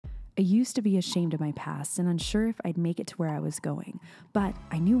I used to be ashamed of my past and unsure if I'd make it to where I was going. But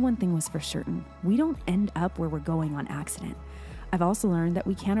I knew one thing was for certain. We don't end up where we're going on accident. I've also learned that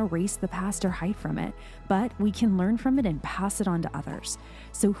we can't erase the past or hide from it, but we can learn from it and pass it on to others.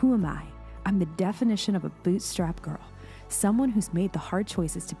 So who am I? I'm the definition of a bootstrap girl. Someone who's made the hard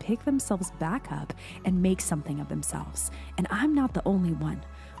choices to pick themselves back up and make something of themselves. And I'm not the only one.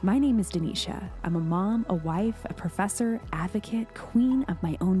 My name is Danisha. I'm a mom, a wife, a professor, advocate, queen of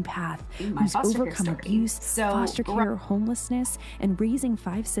my own path, who's overcome abuse, foster care, homelessness, and raising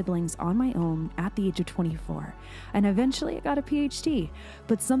 5 siblings on my own at the age of 24. And eventually I got a PhD.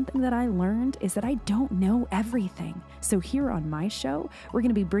 But something that I learned is that I don't know everything. So here on my show, we're going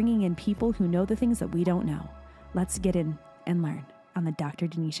to be bringing in people who know the things that we don't know. Let's get in and learn on the Dr.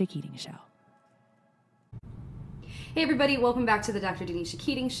 Danisha Keating Show. Hey everybody, welcome back to the Dr. Danisha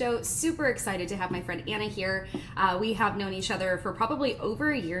Keating Show. Super excited to have my friend Anna here. We have known each other for probably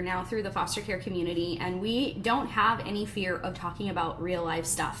over a year now through the foster care community, and we don't have any fear of talking about real life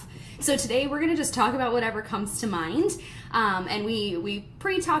stuff. So today we're gonna just talk about whatever comes to mind. And we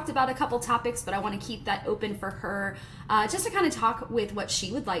pre-talked about a couple topics, but I wanna keep that open for her just to kind of talk with what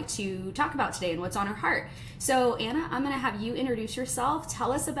she would like to talk about today and what's on her heart. So Anna, I'm gonna have you introduce yourself.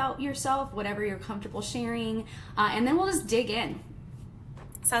 Tell us about yourself, whatever you're comfortable sharing, and then we'll just dig in.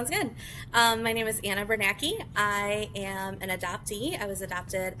 Sounds good. My name is Anna Bernacki. I am an adoptee. I was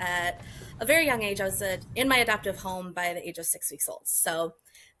adopted at a very young age. I was in my adoptive home by the age of 6 weeks old. So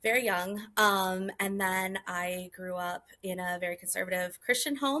very young. And then I grew up in a very conservative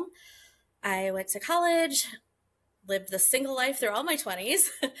Christian home. I went to college, lived the single life through all my 20s,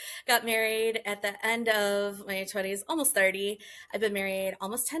 got married at the end of my 20s, almost 30. I've been married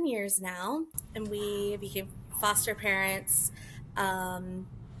almost 10 years now, and we became foster parents 7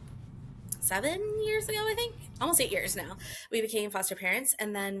 years ago, I think, almost 8 years now. We became foster parents,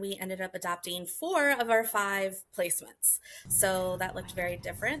 and then we ended up adopting 4 of our 5 placements. So that looked very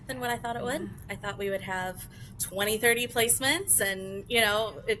different than what I thought it would. I thought we would have 20, 30 placements, and you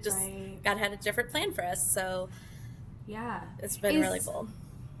know, it just God had a different plan for us. So yeah, it's been really cool.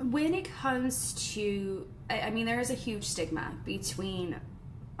 When it comes to, I mean, there is a huge stigma between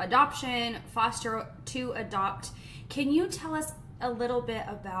adoption, foster to adopt. Can you tell us a little bit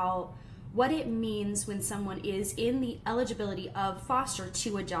about what it means when someone is in the eligibility of foster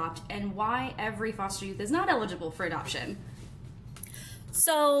to adopt and why every foster youth is not eligible for adoption?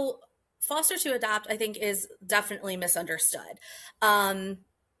 So foster to adopt, I think, is definitely misunderstood.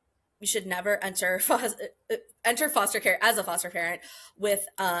 You should never enter foster care as a foster parent with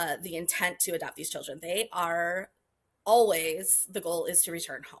the intent to adopt these children. They are always, the goal is to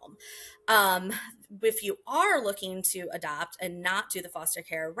return home. If you are looking to adopt and not do the foster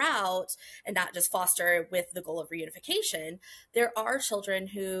care route and not just foster with the goal of reunification, there are children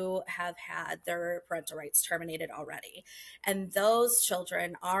who have had their parental rights terminated already. And those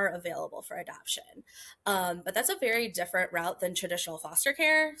children are available for adoption. But that's a very different route than traditional foster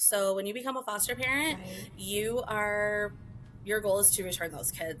care. So when you become a foster parent, your goal is to return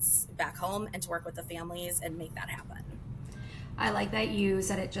those kids back home and to work with the families and make that happen. I like that you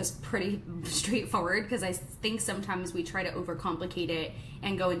said it just pretty straightforward, because I think sometimes we try to overcomplicate it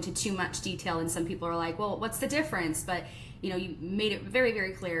and go into too much detail, and some people are like, well, what's the difference? But you know, you made it very,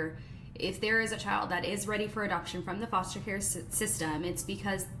 very clear. If there is a child that is ready for adoption from the foster care system, it's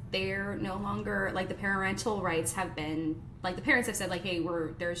because they're no longer, like, the parental rights have been, like, the parents have said, like, hey,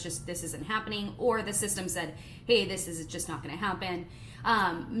 this isn't happening, or the system said, hey, this is just not going to happen.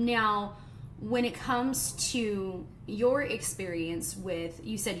 Now, when it comes to your experience with,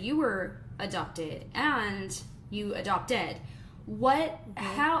 you said you were adopted and you adopted.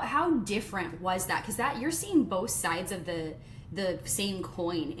 How different was that? Because that, you're seeing both sides of the same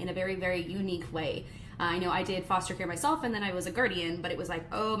coin in a very, very unique way. I know I did foster care myself, and then I was a guardian, but it was like,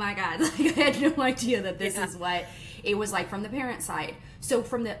 oh my God, like, I had no idea that this is what it was like from the parent side. So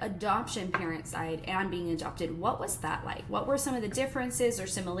from the adoption parent side and being adopted, what was that like? What were some of the differences or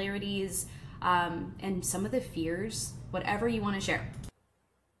similarities, and some of the fears, whatever you want to share?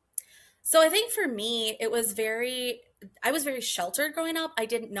 So I think for me, I was very sheltered growing up. I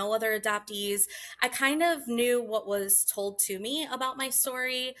didn't know other adoptees. I kind of knew what was told to me about my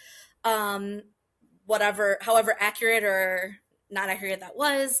story, however accurate or not accurate that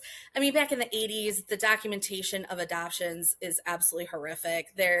was. I mean, back in the 80s, the documentation of adoptions is absolutely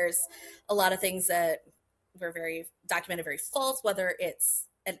horrific. There's a lot of things that were documented very false, whether it's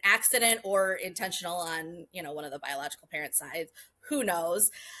an accident or intentional on, one of the biological parent side, who knows?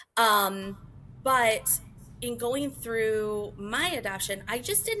 But in going through my adoption, I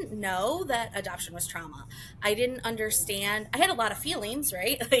just didn't know that adoption was trauma. I didn't understand. I had a lot of feelings,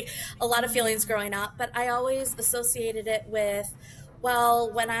 right? Like a lot of feelings growing up, but I always associated it with,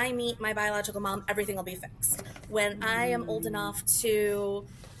 well, when I meet my biological mom, everything will be fixed. When I am old enough to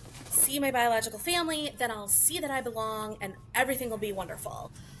see my biological family, then I'll see that I belong and everything will be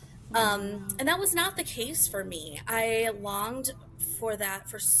wonderful. And that was not the case for me. I longed for that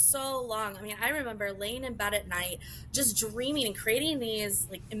for so long. I mean, I remember laying in bed at night, just dreaming and creating these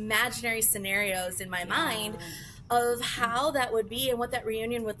like imaginary scenarios in my mind of how that would be and what that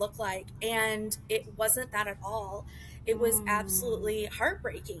reunion would look like. And it wasn't that at all. It was absolutely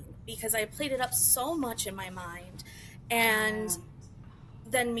heartbreaking because I played it up so much in my mind. And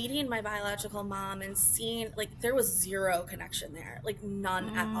then meeting my biological mom and seeing like there was zero connection there, like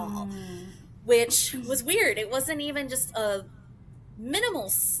none at all, which was weird. It wasn't even just a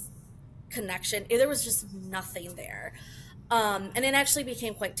minimal connection. There was just nothing there. And it actually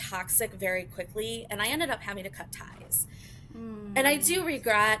became quite toxic very quickly. And I ended up having to cut ties. And I do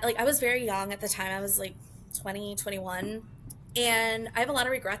regret, like I was very young at the time. I was like 20, 21. And I have a lot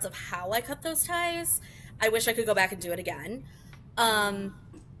of regrets of how I cut those ties. I wish I could go back and do it again.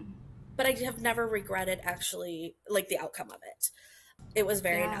 But I have never regretted actually like the outcome of it. It was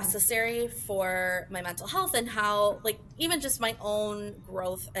very necessary for my mental health and how like even just my own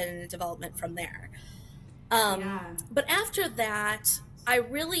growth and development from there. But after that, I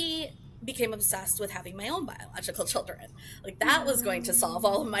really became obsessed with having my own biological children. Like that was going to solve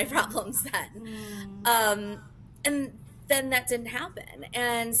all of my problems then. And then that didn't happen.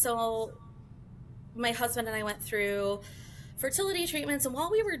 And so my husband and I went through fertility treatments, and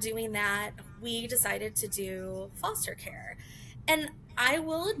while we were doing that, we decided to do foster care. And I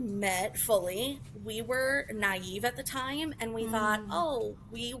will admit fully, we were naive at the time, and we thought, oh,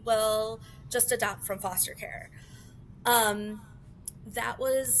 we will just adopt from foster care. That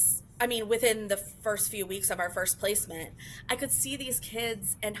was, I mean, within the first few weeks of our first placement, I could see these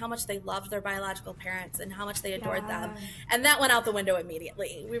kids and how much they loved their biological parents and how much they adored them. And that went out the window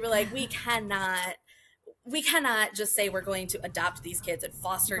immediately. We were like, we cannot just say we're going to adopt these kids and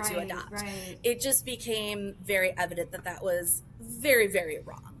foster to adopt. It just became very evident that that was very, very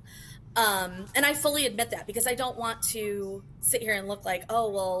wrong. And I fully admit that because I don't want to sit here and look like,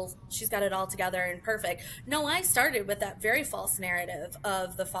 oh, well, she's got it all together and perfect. No, I started with that very false narrative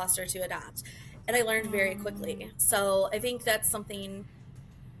of the foster to adopt. And I learned very quickly. So I think that's something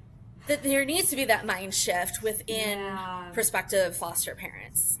that there needs to be, that mind shift within prospective foster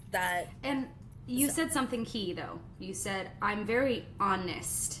parents. And you said something key, though. You said, I'm very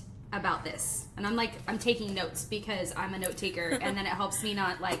honest about this. And I'm taking notes because I'm a note taker. And then it helps me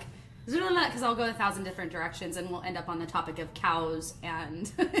not like, because I'll go 1,000 different directions and we'll end up on the topic of cows. And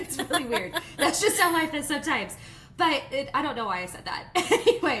it's really weird. That's just how life is sometimes. But I don't know why I said that.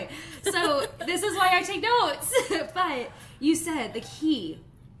 Anyway, so this is why I take notes. But you said the key,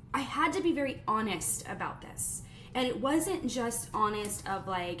 I had to be very honest about this. And it wasn't just honest of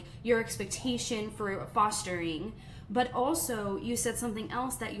like your expectation for fostering, but also you said something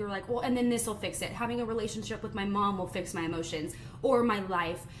else that you're like, well, and then this will fix it. Having a relationship with my mom will fix my emotions or my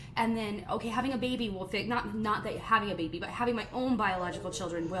life. And then, okay, having a baby will fix, not that having a baby, but having my own biological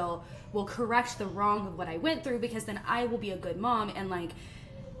children will correct the wrong of what I went through, because then I will be a good mom. And like,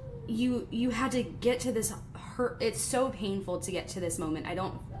 you had to get to this hurt. It's so painful to get to this moment. I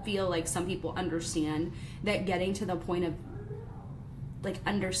don't feel like some people understand that getting to the point of like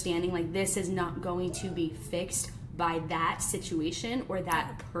understanding like this is not going to be fixed by that situation or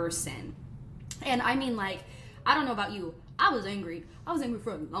that person. And I mean, like, I don't know about you, I was angry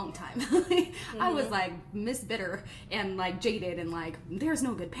for a long time. I was like Miss Bitter and like jaded and like there's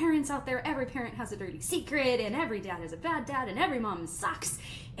no good parents out there, every parent has a dirty secret and every dad is a bad dad and every mom sucks.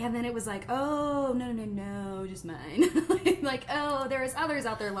 And then it was like, oh no, just mine. Like, oh, there's others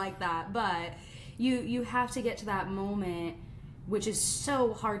out there like that. But you have to get to that moment, which is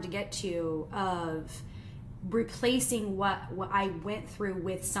so hard to get to, of replacing what I went through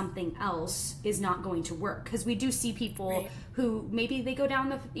with something else is not going to work. Because we do see people who maybe they go down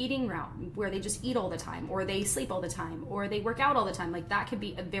the eating route where they just eat all the time, or they sleep all the time, or they work out all the time. Like that could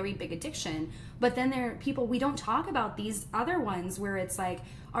be a very big addiction. But then there are people, we don't talk about these other ones where it's like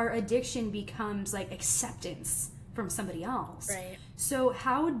our addiction becomes like acceptance from somebody else. Right. So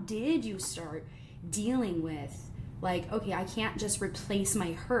how did you start dealing with like, okay, I can't just replace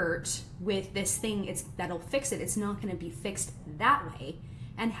my hurt with this thing that'll fix it. It's not going to be fixed that way.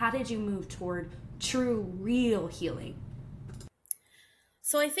 And how did you move toward true, real healing?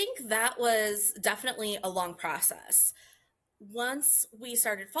 So I think that was definitely a long process. once we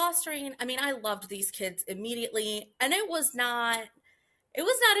started fostering, I mean, I loved these kids immediately, and it was not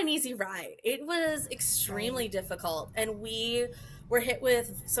an easy ride. It was extremely difficult, and we were hit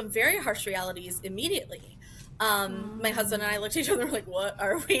with some very harsh realities immediately. My husband and I looked at each other and were like, what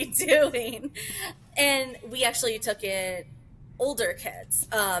are we doing? And we actually took in older kids.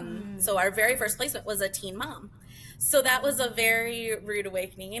 So our very first placement was a teen mom. So that was a very rude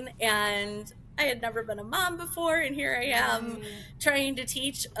awakening, and I had never been a mom before, and here I am trying to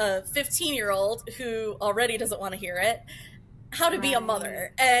teach a 15-year-old who already doesn't want to hear it how to be a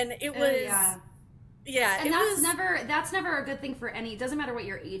mother. And it was and that's never a good thing for any. It doesn't matter what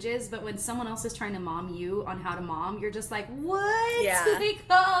your age is, but when someone else is trying to mom you on how to mom, you're just like, what? Yeah. Like,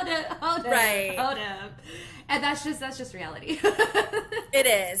 hold up. And that's just reality. It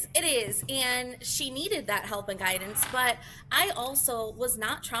is. And she needed that help and guidance, but I also was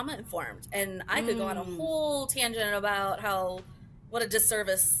not trauma informed, and I could go on a whole tangent about what a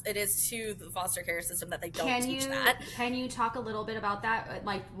disservice it is to the foster care system that they don't teach that. Can you talk a little bit about that?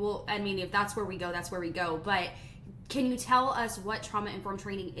 Like, well, I mean, if that's where we go, that's where we go. But can you tell us what trauma-informed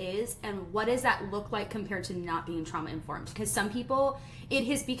training is, and what does that look like compared to not being trauma-informed? Because some people, it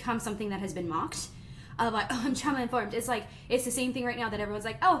has become something that has been mocked. Of like, oh, I'm trauma-informed. It's like, it's the same thing right now that everyone's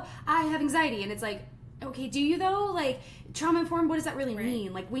like, oh, I have anxiety. And it's like, okay, do you though? Like, trauma-informed, what does that really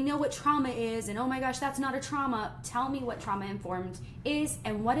mean? Like, we know what trauma is, and oh my gosh, that's not a trauma. Tell me what trauma-informed is,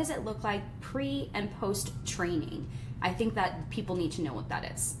 and what does it look like pre- and post-training? I think that people need to know what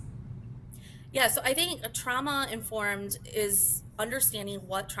that is. Yeah, so I think a trauma-informed is understanding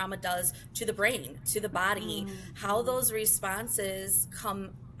what trauma does to the brain, to the body, how those responses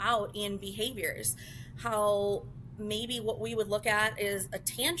come out in behaviors, how maybe what we would look at is a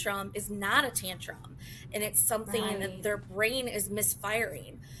tantrum is not a tantrum, and it's something that their brain is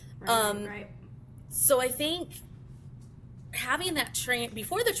misfiring. So I think having that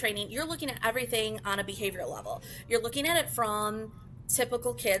before the training, you're looking at everything on a behavioral level. You're looking at it from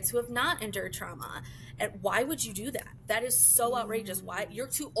typical kids who have not endured trauma, and why would you do that? That is so outrageous. Why? You're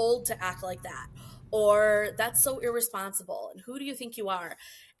too old to act like that, or that's so irresponsible, and who do you think you are?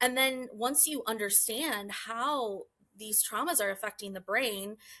 And then once you understand how these traumas are affecting the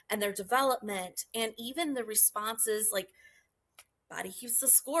brain and their development, and even the responses, like body keeps the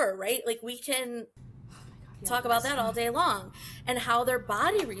score, right? Like we can talk about that all day long, and how their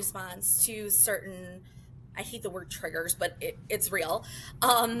body responds to certain, I hate the word triggers, but it's real.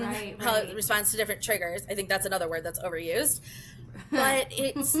 How it responds to different triggers. I think that's another word that's overused. But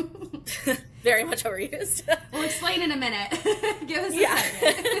it's very much overused. We'll explain in a minute. Give us a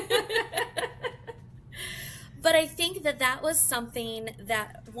second. But I think that was something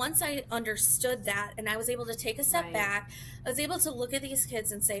that once I understood that, and I was able to take a step back, I was able to look at these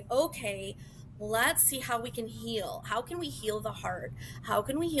kids and say, okay, let's see how we can heal. How can we heal the heart? How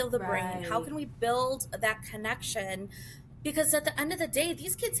can we heal the brain? How can we build that connection? Because at the end of the day,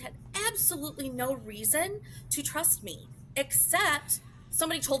 these kids had absolutely no reason to trust me, except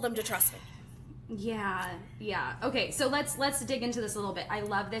somebody told them to trust me. Yeah. Okay, so let's dig into this a little bit. I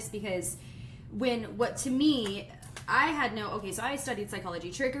love this because to me, I had so I studied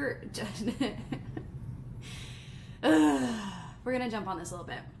psychology. We're gonna jump on this a little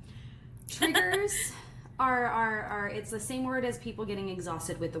bit. Triggers are it's the same word as people getting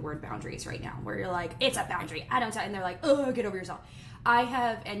exhausted with the word boundaries right now, where you're like, it's a boundary, I don't, and they're like, oh, get over yourself. I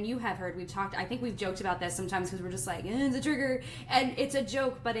have, and you have heard, we've talked, I think we've joked about this sometimes because we're just like, it's a trigger, and it's a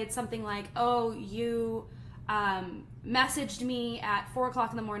joke, but it's something like, oh, you messaged me at 4:00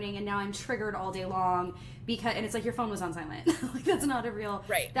 in the morning and now I'm triggered all day long because, and it's like your phone was on silent. Like, that's not a real,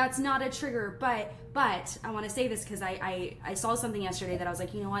 that's not a trigger, but I want to say this because I saw something yesterday that I was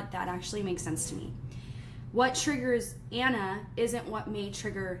like, you know what, that actually makes sense to me. What triggers Anna isn't what may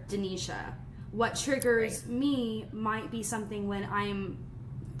trigger Danisha. What triggers me might be something when I'm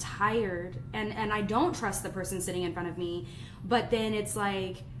tired and I don't trust the person sitting in front of me, but then it's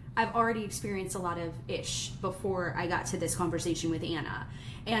like I've already experienced a lot of ish before I got to this conversation with Anna.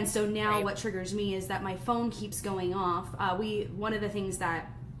 And so now what triggers me is that my phone keeps going off. One of the things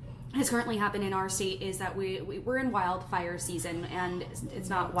that has currently happened in our state is that we're in wildfire season, and it's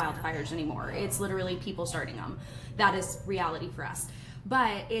not wildfires anymore. It's literally people starting them. That is reality for us.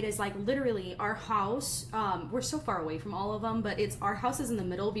 But it is like literally our house, we're so far away from all of them, but our house is in the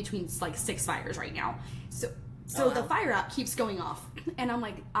middle between like 6 fires right now. So the fire app keeps going off, and I'm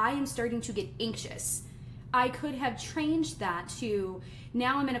like, I am starting to get anxious. I could have changed that to,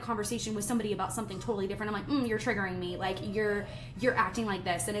 now I'm in a conversation with somebody about something totally different. I'm like, you're triggering me. Like you're acting like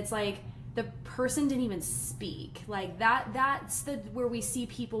this. And it's like, the person didn't even speak. Like that's where we see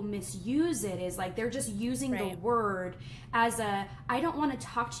people misuse it, is like they're just using the word as a, I don't want to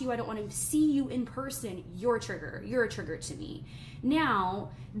talk to you, I don't want to see you in person, you're a trigger to me. Now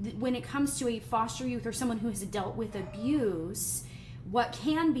when it comes to a foster youth or someone who has dealt with abuse, what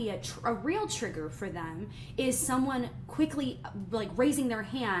can be a real trigger for them is someone quickly like raising their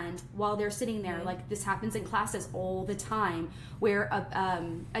hand while they're sitting there. Like this happens in classes all the time, where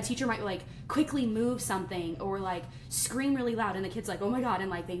a teacher might like quickly move something or like scream really loud, and the kid's like, oh my God,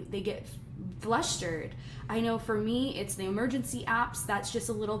 and like they get flustered. I know for me, it's the emergency apps. That's just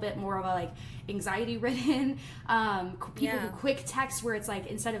a little bit more of a like anxiety ridden. People who quick text, where it's like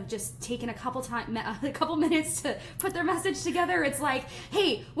instead of just taking a couple minutes to put their message together, it's like,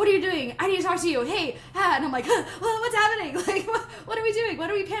 hey, what are you doing? I need to talk to you. Hey, and I'm like, well, what's happening? Like, what are we doing? What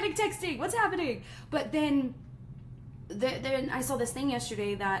are we panic texting? What's happening? But then I saw this thing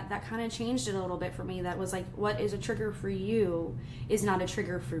yesterday that kind of changed it a little bit for me. That was like, what is a trigger for you is not a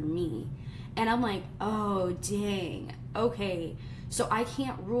trigger for me. And I'm like, oh, dang. Okay. So I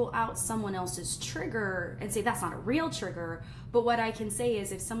can't rule out someone else's trigger and say that's not a real trigger. But what I can say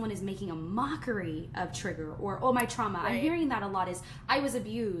is if someone is making a mockery of trigger or, oh, my trauma, I'm hearing that a lot, is I was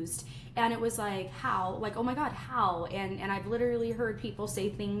abused. And it was like, how? Like, oh my God, how? And I've literally heard people say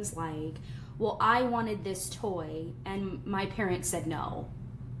things like, well, I wanted this toy and my parents said no.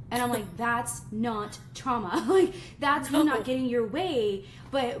 And I'm like, that's not trauma. Like, that's you not getting your way.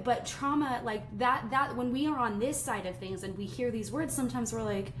 But trauma, like that when we are on this side of things and we hear these words, sometimes we're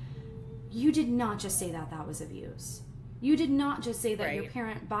like, you did not just say that was abuse. You did not just say that your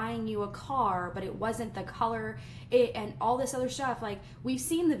parent buying you a car, but it wasn't the color, and all this other stuff. Like, we've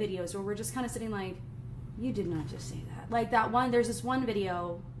seen the videos where we're just kind of sitting like, you did not just say that. Like that one, there's this one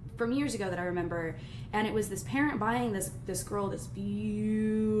video from years ago that I remember, and it was this parent buying this girl this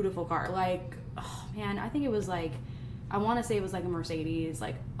beautiful car. Like, oh man, I think it was like, I want to say it was like a Mercedes,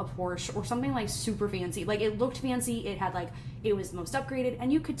 like a Porsche or something like super fancy. Like, it looked fancy. It had like, it was most upgraded,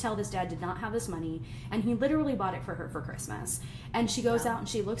 and you could tell this dad did not have this money, and he literally bought it for her for Christmas. And she goes out and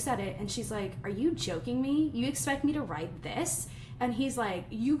she looks at it and she's like, are you joking me? You expect me to ride this? And he's like,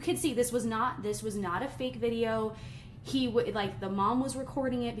 you could see this was not a fake video. He would, like, the mom was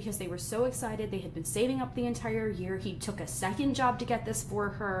recording it because they were so excited. They had been saving up the entire year. He took a second job to get this for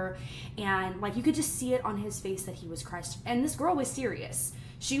her, and like, you could just see it on his face that he was crushed. And this girl was serious.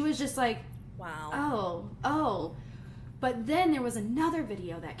 She was just like, wow, oh. But then there was another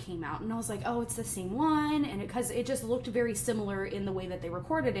video that came out, and I was like, oh, it's the same one, and because it just looked very similar in the way that they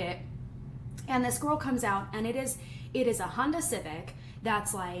recorded it. And this girl comes out, and it is a Honda Civic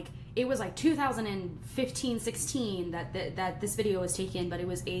that's like, it was like 2015-16 that this video was taken, but it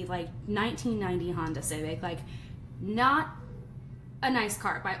was a like 1990 Honda Civic, like not a nice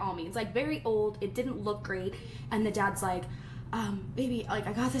car by all means, like very old. It didn't look great. And the dad's like, baby, like,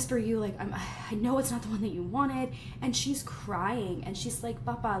 I got this for you. Like, I know it's not the one that you wanted. And she's crying, and she's like,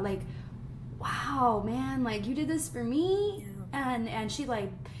 Papa, like, wow, man, like, you did this for me. Yeah. And she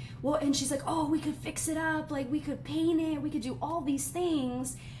like, well, and she's like, oh, we could fix it up. Like, we could paint it. We could do all these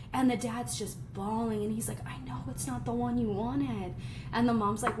things. And the dad's just bawling, and he's like, I know it's not the one you wanted. And the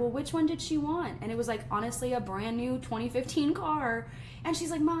mom's like, well, which one did she want? And it was like, honestly, a brand new 2015 car. And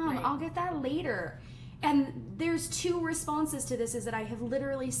she's like, Mom, I'll get that later. And there's two responses to this, is that I have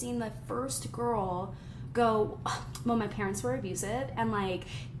literally seen the first girl go, well, my parents were abusive, and like,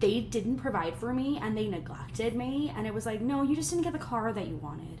 they didn't provide for me, and they neglected me. And it was like, no, you just didn't get the car that you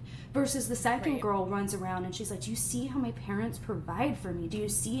wanted. Versus the second girl runs around and she's like, do you see how my parents provide for me? Do you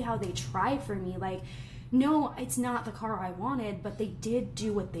see how they try for me? Like, no, it's not the car I wanted, but they did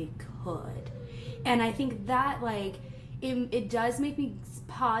do what they could. And I think that, like, it does make me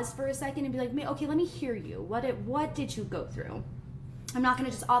pause for a second and be like, okay, let me hear you. What did you go through? I'm not going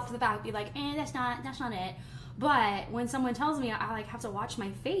to just off the bat be like, that's not it. But when someone tells me, I like have to watch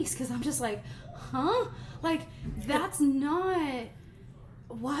my face, because I'm just like, huh? Like, that's not...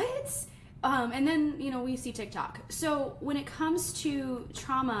 what? And then, we see TikTok. So when it comes to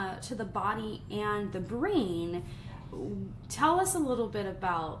trauma to the body and the brain, tell us a little bit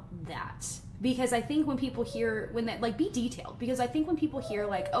about that. Because I think when people hear, be detailed. Because I think when people hear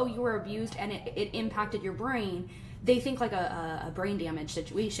like, oh, you were abused and it impacted your brain, they think like a brain damage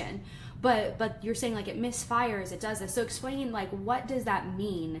situation. But you're saying like it misfires, it does this. So explain, like, what does that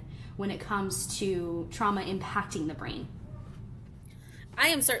mean when it comes to trauma impacting the brain? I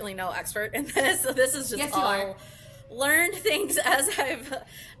am certainly no expert in this, so this is just all learned things as I've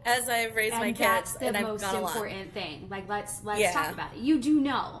raised my kids, and that's the most important thing. Like, let's talk about it. You do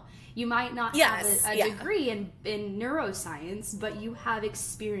know, You might not have a degree in neuroscience, but you have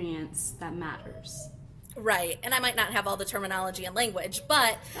experience that matters. Right. And I might not have all the terminology and language,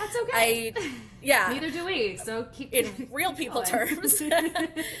 but that's okay. Neither do we. So keep in real people terms.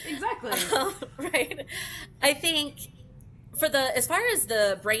 Exactly. Right. I think as far as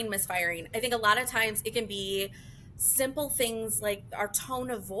the brain misfiring, I think a lot of times it can be simple things like our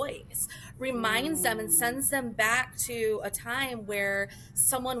tone of voice reminds them and sends them back to a time where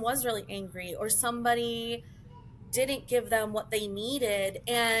someone was really angry or somebody didn't give them what they needed.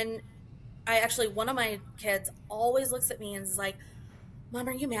 And one of my kids always looks at me and is like, Mom,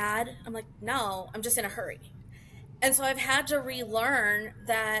 are you mad? I'm like, no, I'm just in a hurry. And so I've had to relearn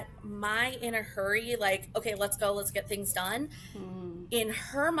that my in a hurry, like, okay, let's go, let's get things done, in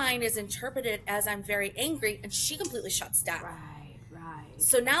her mind is interpreted as I'm very angry, and she completely shuts down. Right.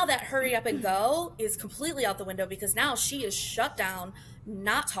 So now that hurry up and go is completely out the window because now she is shut down,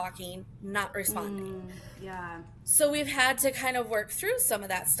 not talking, not responding. So we've had to kind of work through some of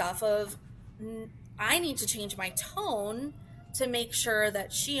that stuff of, I need to change my tone to make sure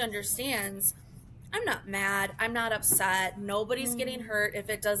that she understands I'm not mad, I'm not upset, nobody's getting hurt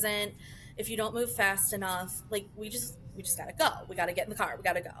if you don't move fast enough. Like, we just gotta go. We gotta get in the car. We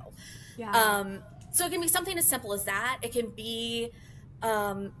gotta go. So it can be something as simple as that. It can be,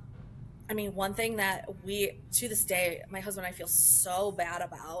 one thing that to this day, my husband and I feel so bad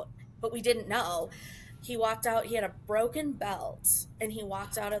about, but we didn't know. He walked out, he had a broken belt, and he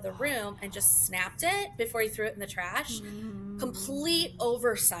walked out of the room and just snapped it before he threw it in the trash. Complete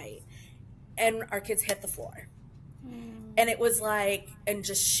oversight. And our kids hit the floor. And it was like, and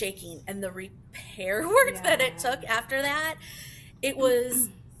just shaking. And the repair work that it took after that, it was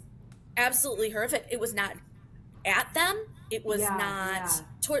absolutely horrific. It was not at them. It was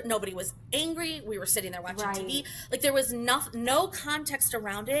nobody was angry. We were sitting there watching TV. Like, there was no context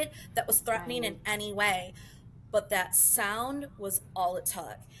around it that was threatening in any way. But that sound was all it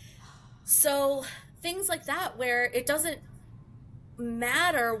took. So things like that, where it doesn't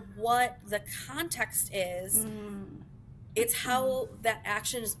matter what the context is, it's how that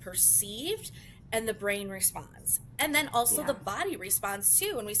action is perceived and the brain responds. And then also the body responds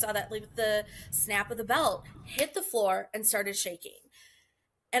too. And we saw that with the snap of the belt, hit the floor and started shaking.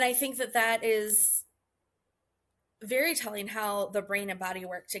 And I think that is very telling how the brain and body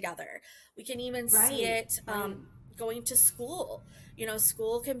work together. We can even see it going to school.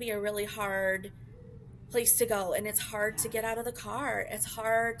 School can be a really hard place to go, and it's hard to get out of the car. It's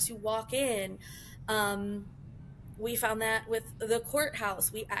hard to walk in. We found that with the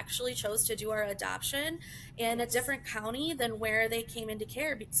courthouse. We actually chose to do our adoption in a different county than where they came into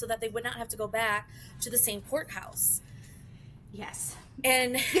care so that they would not have to go back to the same courthouse. Yes.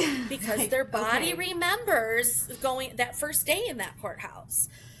 And because their body remembers going that first day in that courthouse.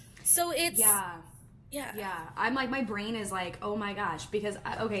 So it's I'm like, my brain is like, oh my gosh, because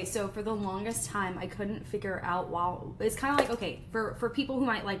so for the longest time I couldn't figure out, it's kind of like, for people who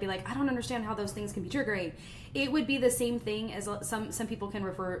might be like, I don't understand how those things can be triggering. It would be the same thing as some people can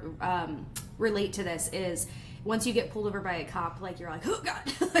relate to this, is once you get pulled over by a cop, like, you're like, oh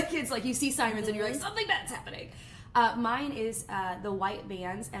God, like, it's like you see sirens and you're like, something bad's happening. Mine is the white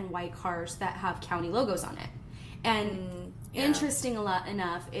vans and white cars that have county logos on it. And interesting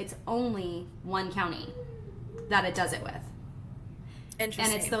enough, it's only one county that it does it with.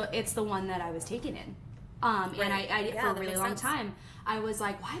 Interesting. And it's the one that I was taken in. And I for a really long time, I was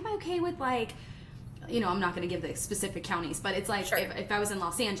like, why am I okay with, like, I'm not going to give the specific counties, but it's like, if I was in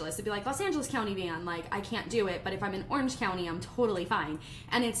Los Angeles, it'd be like, Los Angeles County van, like, I can't do it. But if I'm in Orange County, I'm totally fine.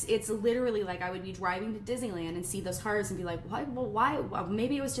 And it's literally like, I would be driving to Disneyland and see those cars and be like, what? Well, why? Well,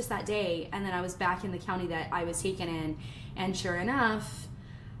 maybe it was just that day. And then I was back in the county that I was taken in. And sure enough,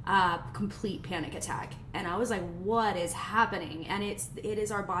 complete panic attack. And I was like, what is happening? And it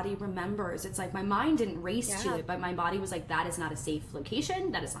is our body remembers. It's like, my mind didn't race to it, but my body was like, that is not a safe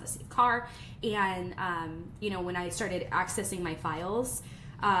location. That is not a safe car. And, when I started accessing my files,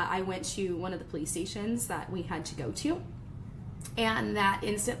 I went to one of the police stations that we had to go to. And that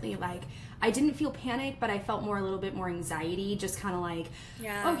instantly, like, I didn't feel panic, but I felt a little bit more anxiety, just kind of like,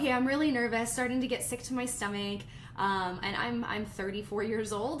 okay, I'm really nervous, starting to get sick to my stomach. And I'm 34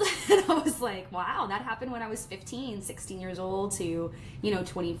 years old. And I was like, wow, that happened when I was 15, 16 years old to,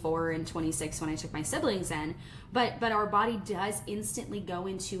 24 and 26 when I took my siblings in. But our body does instantly go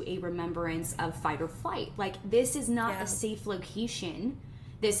into a remembrance of fight or flight. Like, this is not a safe location.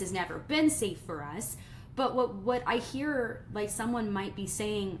 This has never been safe for us. But what I hear, like, someone might be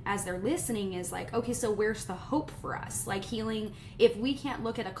saying as they're listening is like, okay, so where's the hope for us? Like, healing, if we can't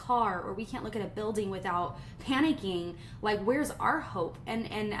look at a car or we can't look at a building without panicking, like, where's our hope? And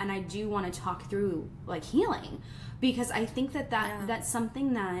I do want to talk through, like, healing, because I think that's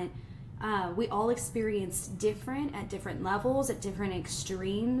something that we all experience different at different levels, at different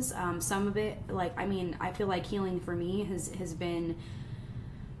extremes. Some of it, like, I mean, I feel like healing for me has been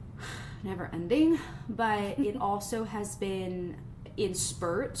never ending, but it also has been in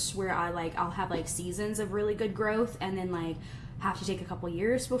spurts where I'll have like seasons of really good growth and then like have to take a couple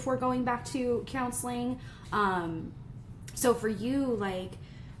years before going back to counseling. So for you, like,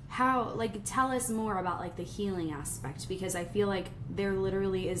 how, like, tell us more about like the healing aspect, because I feel like there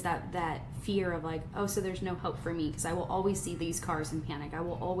literally is that fear of like, oh, so there's no hope for me because I will always see these cars and panic. I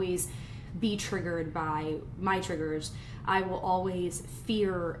will always be triggered by my triggers. I will always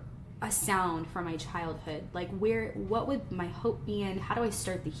fear a sound from my childhood. Like, what would my hope be in? How do I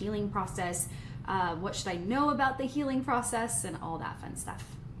start the healing process? What should I know about the healing process and all that fun stuff?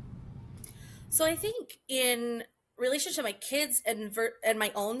 So I think in relation to my kids and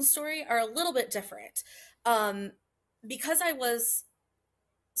my own story are a little bit different. Because I was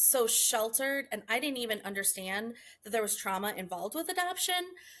so sheltered and I didn't even understand that there was trauma involved with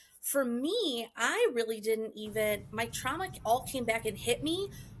adoption. For me, I really didn't even, my trauma all came back and hit me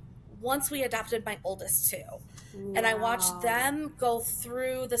once we adopted my oldest two. Wow. And I watched them go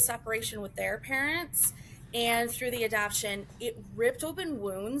through the separation with their parents and through the adoption. It ripped open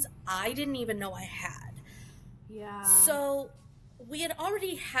wounds I didn't even know I had. Yeah. So we had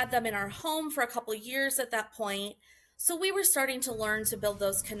already had them in our home for a couple of years at that point. So we were starting to learn to build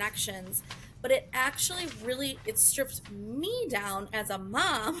those connections. But it actually really, it stripped me down as a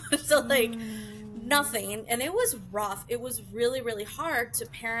mom to like nothing. And it was rough. It was really, really hard to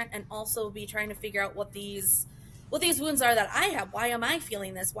parent and also be trying to figure out what these wounds are that I have. Why am I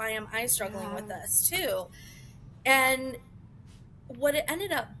feeling this? Why am I struggling with this too? And what it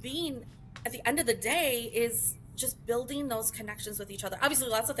ended up being at the end of the day is just building those connections with each other. Obviously,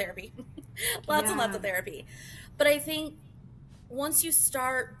 lots of therapy, lots and lots of therapy. But I think once you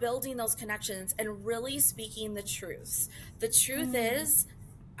start building those connections and really speaking the truth is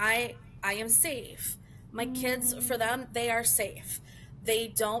I am safe. My kids, for them, they are safe. They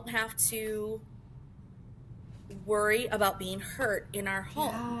don't have to worry about being hurt in our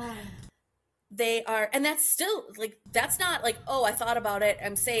home. Yeah. They are, and that's still like, that's not like, oh, I thought about it,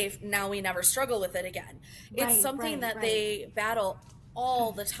 I'm safe, now we never struggle with it again. It's something that they battle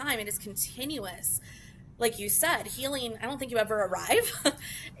all the time. It is continuous. Like you said, healing, I don't think you ever arrive.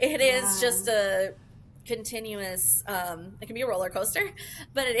 It is just a continuous, it can be a roller coaster,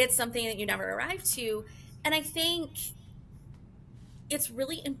 but it's something that you never arrive to. And I think it's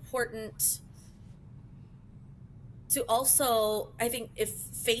really important to also, I think if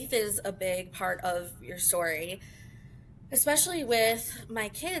faith is a big part of your story, especially with my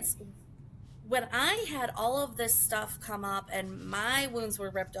kids, when I had all of this stuff come up and my wounds were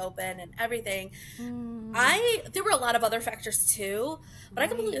ripped open and everything, there were a lot of other factors too, but I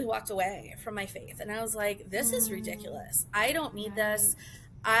completely walked away from my faith. And I was like, this is ridiculous. I don't need this.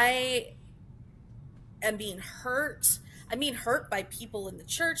 I am being hurt. I'm being hurt by people in the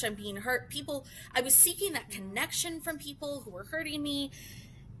church. I'm being hurt. I was seeking that connection from people who were hurting me.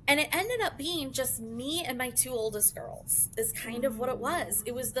 And it ended up being just me and my two oldest girls is kind of what it was.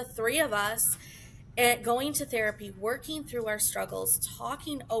 It was the three of us going to therapy, working through our struggles,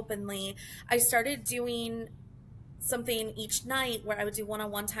 talking openly. I started doing something each night where I would do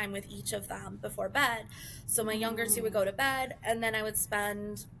one-on-one time with each of them before bed. So my younger two would go to bed, and then I would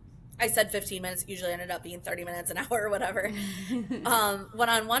spend, I said 15 minutes, usually ended up being 30 minutes, an hour, or whatever,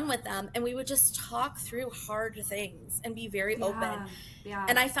 one-on-one with them. And we would just talk through hard things and be very open. Yeah.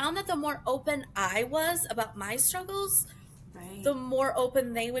 And I found that the more open I was about my struggles, the more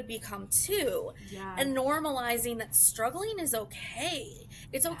open they would become too. Yeah. And normalizing that struggling is okay.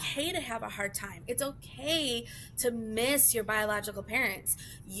 It's okay to have a hard time. It's okay to miss your biological parents.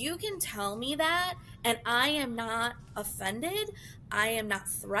 You can tell me that, and I am not offended. I am not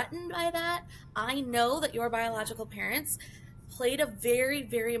threatened by that. I know that your biological parents played a very,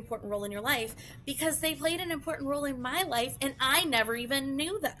 very important role in your life because they played an important role in my life and I never even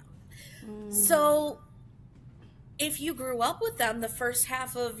knew them. So if you grew up with them the first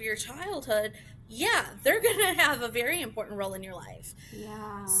half of your childhood, yeah, they're going to have a very important role in your life.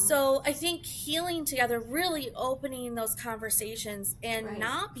 Yeah. So I think healing together, really opening those conversations and Right.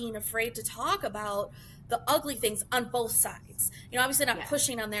 not being afraid to talk about the ugly things on both sides. You know, obviously not Yes.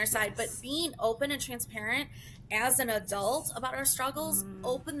 pushing on their side, but being open and transparent as an adult about our struggles,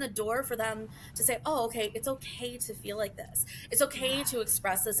 open the door for them to say, oh, okay, it's okay to feel like this. It's okay to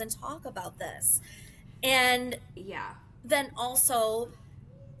express this and talk about this. And Yeah. then also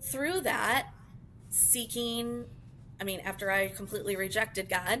through that, seeking, I mean, after I completely rejected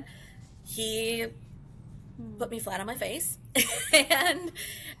God, he put me flat on my face and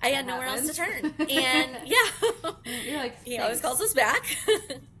I had nowhere else to turn. And yeah, You're like, he always calls us back.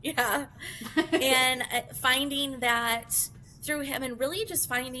 Yeah. And finding that through him, and really just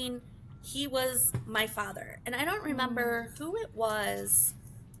finding he was my father. And I don't remember who it was.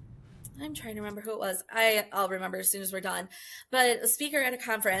 I'm trying to remember who it was. I'll remember as soon as we're done. But a speaker at a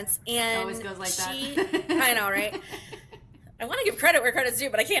conference, and it always goes like that. I know, right? I want to give credit where credit's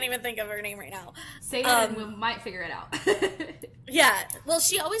due, but I can't even think of her name right now. Say it and we might figure it out. Yeah. Well,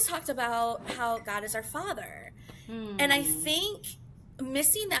 she always talked about how God is our father. And I think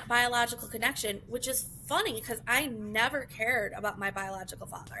missing that biological connection, which is funny because I never cared about my biological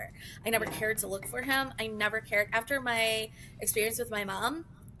father. I never cared to look for him. I never cared. After my experience with my mom,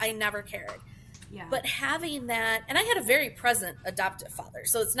 I never cared. Yeah. But having that, and I had a very present adoptive father,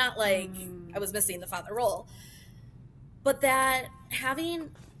 so it's not like I was missing the father role. But that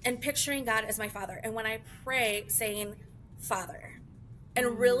having and picturing God as my father, and when I pray, saying Father,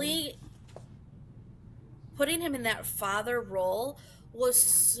 and really putting him in that father role was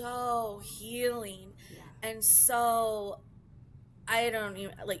so healing. And so I don't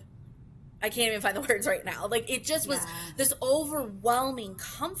even, like, I can't even find the words right now. Like, it just was this overwhelming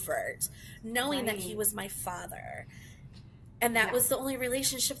comfort knowing that he was my father. And that was the only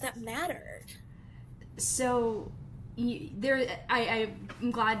relationship that mattered. So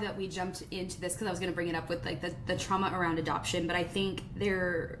I'm glad that we jumped into this because I was going to bring it up with like the trauma around adoption. But I think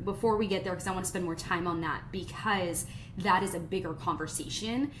before we get there, because I want to spend more time on that, because that is a bigger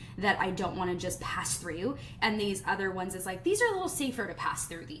conversation that I don't want to just pass through. And these other ones is like, these are a little safer to pass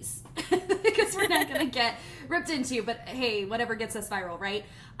through these because we're not going to get ripped into, but hey, whatever gets us viral, right?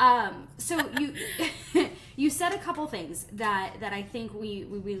 So you said a couple things that I think we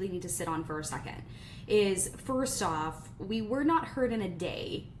really need to sit on for a second. Is first off, we were not hurt in a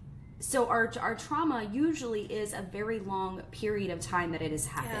day. So our trauma usually is a very long period of time that it has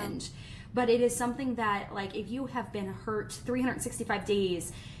happened. Yeah. But it is something that, like, if you have been hurt 365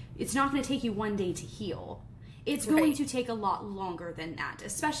 days, it's not going to take you one day to heal. It's going to take a lot longer than that,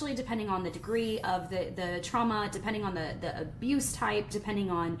 especially depending on the degree of the trauma, depending on the abuse type,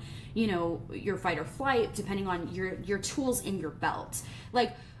 depending on, you know, your fight or flight, depending on your tools in your belt.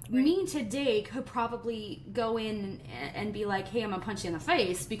 Like, me today could probably go in and be like, hey, I'm gonna punch you in the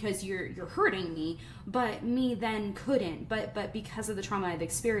face because you're hurting me, but me then couldn't. But because of the trauma I've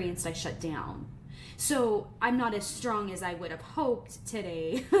experienced, I shut down. So I'm not as strong as I would have hoped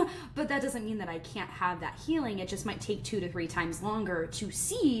today, but that doesn't mean that I can't have that healing. It just might take 2 to 3 times longer to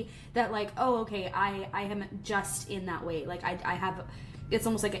see that, like, oh, okay, I am just in that way. Like, I have... It's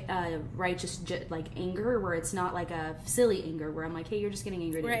almost like a righteous, like, anger, where it's not like a silly anger where I'm like, hey, you're just getting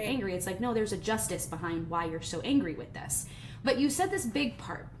angry to get angry. It's like, no, there's a justice behind why you're so angry with this. But you said this big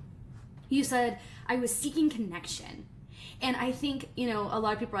part. You said, I was seeking connection. And I think, you know, a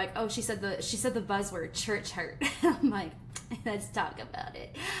lot of people are like, oh, she said the buzzword, church hurt. I'm like, let's talk about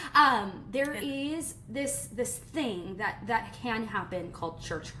it. There is this thing that can happen called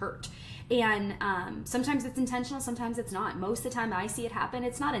church hurt. And sometimes it's intentional, sometimes it's not. Most of the time I see it happen,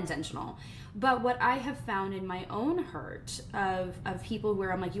 it's not intentional. But what I have found in my own hurt of people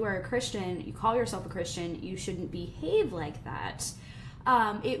where I'm like, you are a Christian, you call yourself a Christian, you shouldn't behave like that.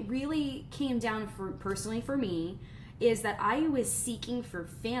 It really came down personally for me, is that I was seeking for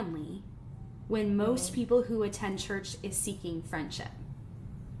family when most people who attend church is seeking friendship.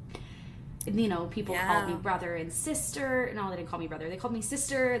 You know, people call me brother and sister. No, they didn't call me brother. They called me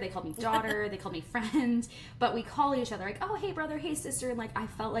sister. They called me daughter. They called me friend. But we call each other like, oh, hey, brother, hey, sister. And, like, I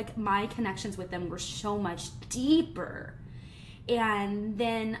felt like my connections with them were so much deeper. And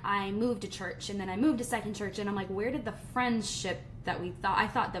then I moved to church. And then I moved to second church. And I'm like, where did the friendship that I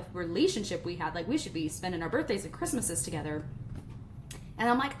thought the relationship we had, like, we should be spending our birthdays and Christmases together. And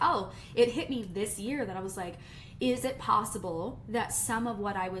I'm like, oh, it hit me this year that I was like, is it possible that some of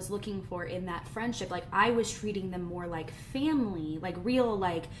what I was looking for in that friendship, like, I was treating them more like family, like real,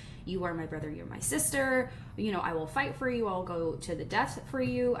 like, you are my brother, you're my sister, you know, I will fight for you, I'll go to the death for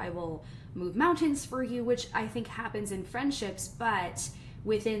you, I will move mountains for you, which I think happens in friendships, but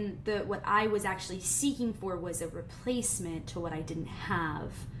within what I was actually seeking for was a replacement to what I didn't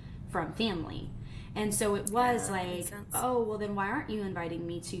have from family. And so it was oh, well then why aren't you inviting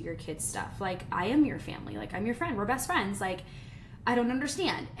me to your kids' stuff? Like, I am your family. Like, I'm your friend. We're best friends. Like, I don't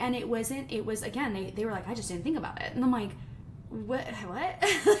understand. And it was, again, they were like, I just didn't think about it. And I'm like, what?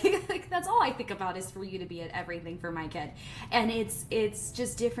 Like, that's all I think about is for you to be at everything for my kid. And it's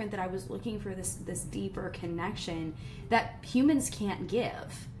just different that I was looking for this deeper connection that humans can't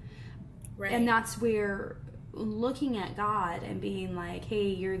give. Right. And that's where looking at God and being like, hey,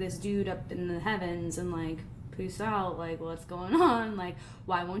 you're this dude up in the heavens, and like, peace out, like, what's going on? Like,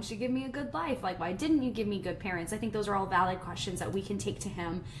 why won't you give me a good life? Like, why didn't you give me good parents? I think those are all valid questions that we can take to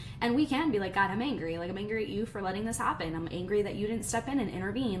him, and we can be like, God, I'm angry. Like, I'm angry at you for letting this happen. I'm angry that you didn't step in and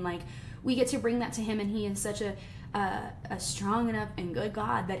intervene. Like, we get to bring that to him, and he is such a strong enough and good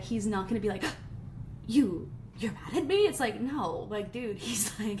God that he's not going to be like, you're mad at me? It's like, no, like, dude,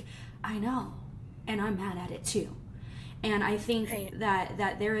 he's like, I know, and I'm mad at it too. And I think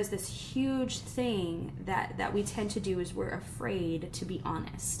that there is this huge thing that we tend to do is we're afraid to be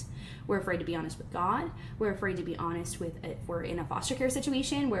honest. We're afraid to be honest with God. We're afraid to be honest with, if we're in a foster care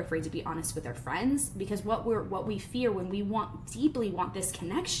situation, we're afraid to be honest with our friends, because what we fear when we deeply want this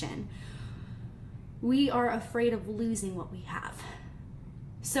connection, we are afraid of losing what we have.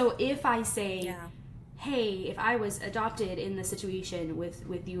 So if I say, hey, if I was adopted in the situation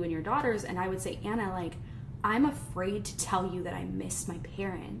with you and your daughters, and I would say, Anna, like, I'm afraid to tell you that I miss my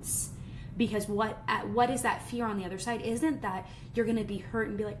parents, because what is that fear on the other side? Isn't that you're going to be hurt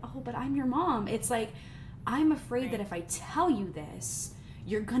and be like, oh, but I'm your mom. It's like, I'm afraid that if I tell you this,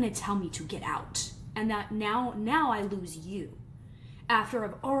 you're going to tell me to get out. And that now I lose you after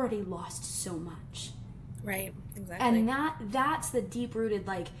I've already lost so much. Right, exactly. And that's the deep-rooted,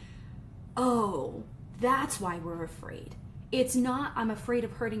 like, oh, that's why we're afraid. It's not, I'm afraid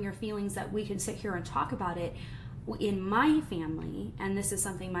of hurting your feelings, that we can sit here and talk about it. In my family, and this is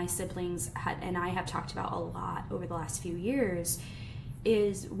something my siblings and I have talked about a lot over the last few years,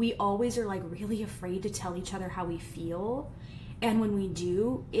 is we always are like really afraid to tell each other how we feel. And when we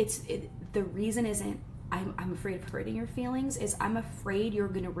do, the reason isn't I'm afraid of hurting your feelings, is I'm afraid you're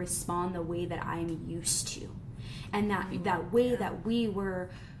going to respond the way that I'm used to. And that way that we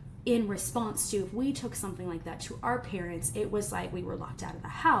were in response to, if we took something like that to our parents, it was like we were locked out of the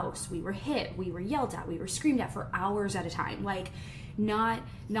house, we were hit, we were yelled at, we were screamed at for hours at a time. Like, not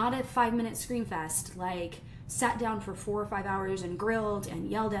a 5-minute scream fest, like sat down for 4 or 5 hours and grilled and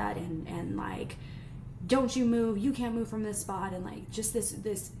yelled at and like, don't you move, you can't move from this spot, and like just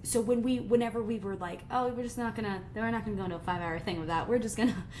this. So whenever we were like, oh, we're not gonna go into a 5-hour thing with that, we're just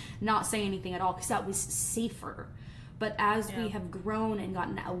gonna not say anything at all, because that was safer. But as we have grown and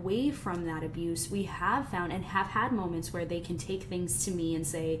gotten away from that abuse, we have found and have had moments where they can take things to me and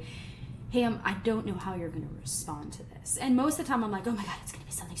say, hey, I don't know how you're going to respond to this. And most of the time I'm like, oh my God, it's going to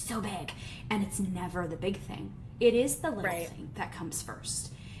be something so big. And it's never the big thing. It is the little thing that comes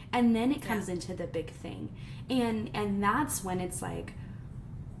first. And then it comes into the big thing. And that's when it's like,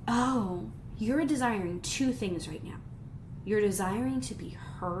 oh, you're desiring 2 things right now. You're desiring to be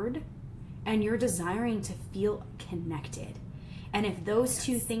heard, and you're desiring to feel connected. And if those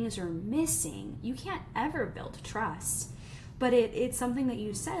 2 things are missing, you can't ever build trust. But it's something that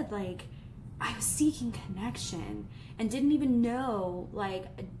you said, like, I was seeking connection and didn't even know,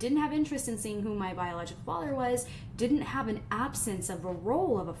 like, didn't have interest in seeing who my biological father was, didn't have an absence of a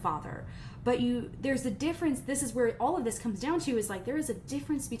role of a father. But there's a difference. This is where all of this comes down to, is like, there is a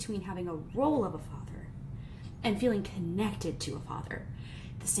difference between having a role of a father and feeling connected to a father.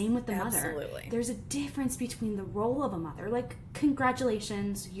 The same with the mother. There's a difference between the role of a mother. Like,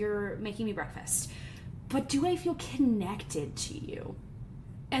 congratulations, you're making me breakfast. But do I feel connected to you?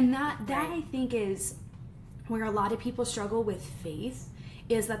 And that I think is where a lot of people struggle with faith,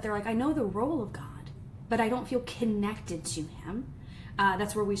 is that they're like, I know the role of God, but I don't feel connected to him.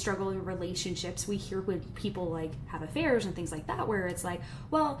 That's where we struggle in relationships. We hear when people like have affairs and things like that, where it's like,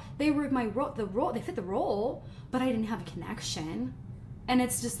 well, they were they fit the role, but I didn't have a connection. And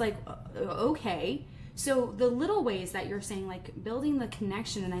it's just like, okay. So the little ways that you're saying, like building the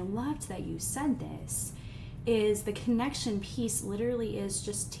connection, and I loved that you said this, is the connection piece literally is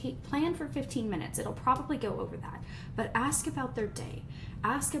just plan for 15 minutes. It'll probably go over that. But ask about their day.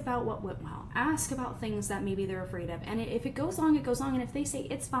 Ask about what went well. Ask about things that maybe they're afraid of. And if it goes long, it goes long. And if they say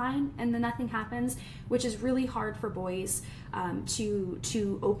it's fine and then nothing happens, which is really hard for boys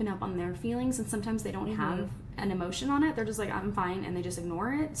to open up on their feelings, and sometimes they don't have an emotion on it. They're just like, I'm fine, and they just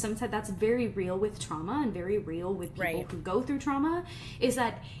ignore it. Sometimes that's very real with trauma and very real with people who go through trauma, is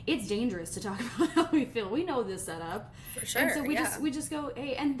that it's dangerous to talk about how we feel. We know this setup. For sure. And so we just go,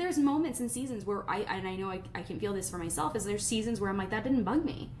 hey, and there's moments and seasons where I know I can feel this for myself, is there's seasons where I'm like, that didn't bug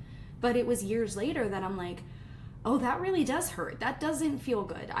me. But it was years later that I'm like, oh, that really does hurt. That doesn't feel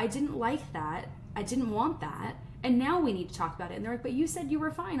good. I didn't like that. I didn't want that. And now we need to talk about it. And they're like, but you said you were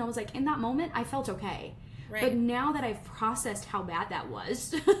fine. I was like, in that moment, I felt okay. Right. But now that I've processed how bad that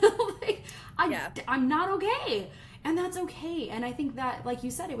was, like, I'm not okay. And that's okay. And I think that, like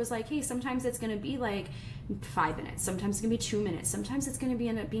you said, it was like, hey, sometimes it's going to be like 5 minutes. Sometimes it's going to be 2 minutes. Sometimes it's going to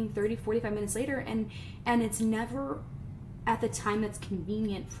end up being 30, 45 minutes later. And it's never at the time that's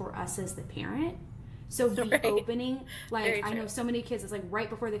convenient for us as the parent. So the opening, like, I know so many kids, it's like right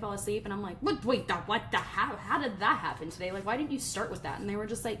before they fall asleep, and I'm like, wait, how did that happen today? Like, why didn't you start with that? And they were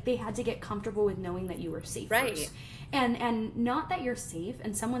just like, they had to get comfortable with knowing that you were safe first. And not that you're safe.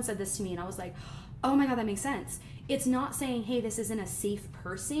 And someone said this to me, and I was like, oh my God, that makes sense. It's not saying, hey, this isn't a safe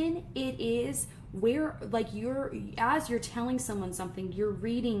person. It is where, like, as you're telling someone something, you're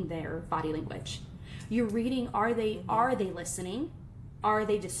reading their body language. You're reading, are they listening? Are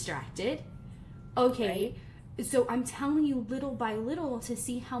they distracted? Okay, so I'm telling you little by little to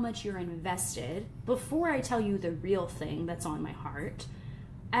see how much you're invested before I tell you the real thing that's on my heart.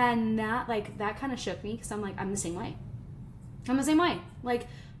 And that kind of shook me, because I'm like, I'm the same way. Like,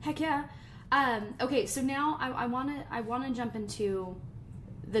 heck yeah. Okay, so now I wanna jump into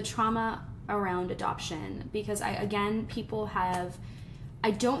the trauma around adoption, because I don't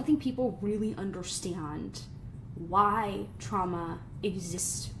think people really understand why trauma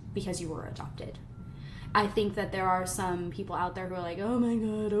exists because you were adopted. I think that there are some people out there who are like, oh my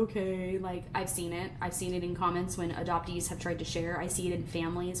God, okay. Like, I've seen it in comments when adoptees have tried to share. I see it in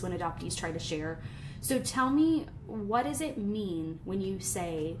families when adoptees try to share. So tell me, what does it mean when you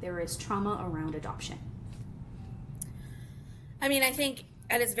say there is trauma around adoption? I mean, I think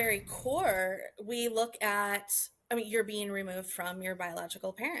at its very core, we look at, you're being removed from your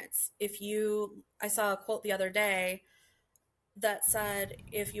biological parents. I saw a quote the other day that said,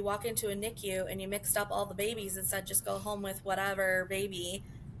 if you walk into a NICU and you mixed up all the babies and said, just go home with whatever baby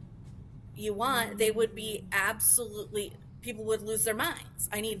you want, they would be people would lose their minds.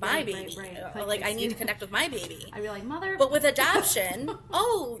 I need my baby. Like, I need to connect with my baby. I'd be like, mother. But with adoption,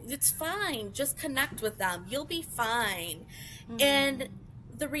 oh, it's fine. Just connect with them. You'll be fine. And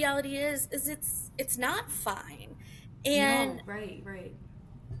the reality is it's not fine. And no, right.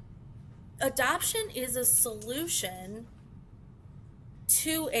 Adoption is a solution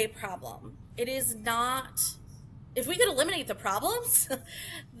to a problem. It is not, if we could eliminate the problems,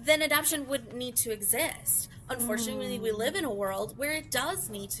 then adoption wouldn't need to exist. Unfortunately, we live in a world where it does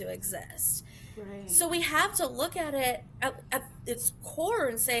need to exist. Right. So we have to look at it at its core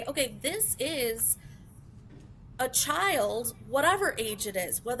and say, okay, this is a child, whatever age it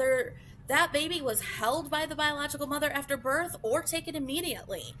is, whether that baby was held by the biological mother after birth or taken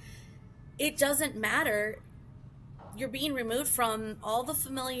immediately. It doesn't matter. You're being removed from all the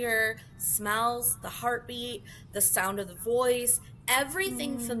familiar smells, the heartbeat, the sound of the voice.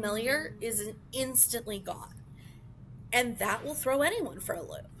 Everything familiar is instantly gone. And that will throw anyone for a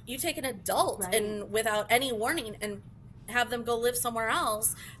loop. You take an adult and without any warning and have them go live somewhere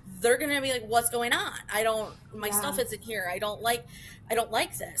else, they're going to be like, what's going on? My stuff isn't here. I don't like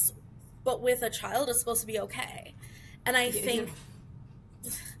this. But with a child, it's supposed to be okay. And I think...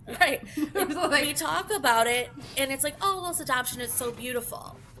 Right. We talk about it and it's like, oh, well, adoption is so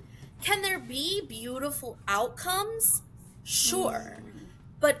beautiful. Can there be beautiful outcomes? Sure.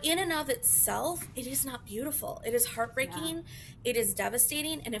 But in and of itself, it is not beautiful. It is heartbreaking. It is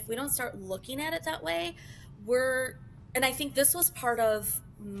devastating. And if we don't start looking at it that way, and I think this was part of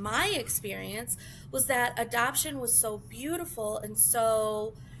my experience, was that adoption was so beautiful and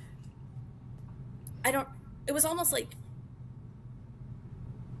so, it was almost like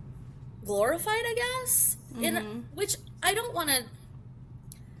glorified, I guess, in which I don't want to,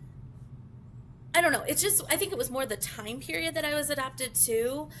 I don't know. It's just, I think it was more the time period that I was adopted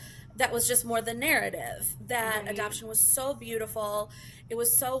to that was just more the narrative, that adoption was so beautiful. It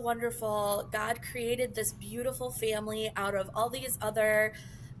was so wonderful. God created this beautiful family out of all these other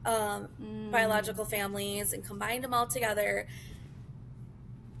biological families and combined them all together.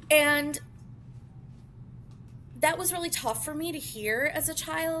 And that was really tough for me to hear as a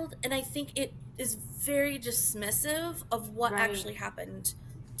child, and I think it is very dismissive of what actually happened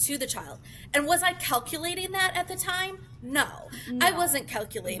to the child. And was I calculating that at the time? No. I wasn't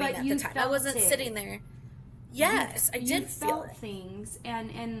calculating at the time. I wasn't sitting there. Yes, I did feel it. things,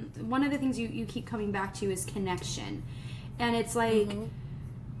 and one of the things you keep coming back to is connection, and it's like,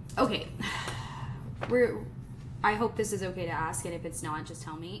 okay, I hope this is okay to ask, and if it's not, just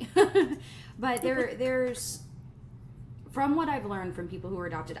tell me. But there's, from what I've learned from people who are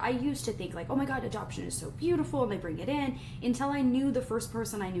adopted, I used to think like, oh my God, adoption is so beautiful, and they bring it in, until I knew the first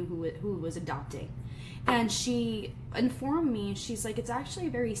person I knew who was adopting. And she informed me, she's like, it's actually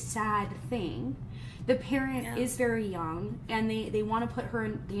a very sad thing. The parent is very young, and they want to put her,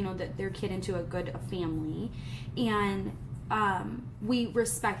 their kid into a good family, and we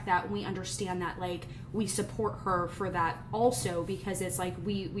respect that. We understand that, like, we support her for that also, because it's like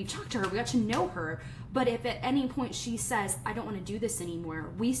we talked to her, we got to know her. But if at any point she says, I don't want to do this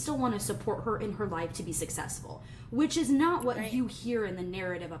anymore, we still want to support her in her life to be successful, which is not what you hear in the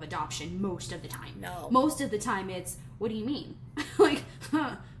narrative of adoption most of the time. No. Most of the time it's, what do you mean? Like,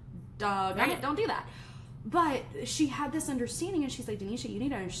 don't do that. But she had this understanding, and she's like, Danisha, you need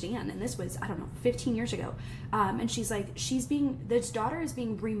to understand. And this was, 15 years ago. And she's like, this daughter is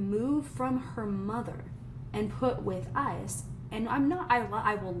being removed from her mother and put with us. And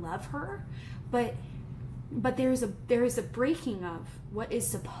I will love her, but there's a breaking of what is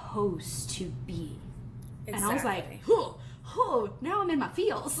supposed to be. Exactly. And I was like, now I'm in my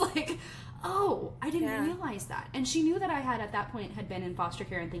feels. Like, oh, I didn't realize that. And she knew that I at that point had been in foster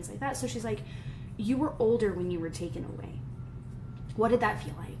care and things like that. So she's like, you were older when you were taken away. What did that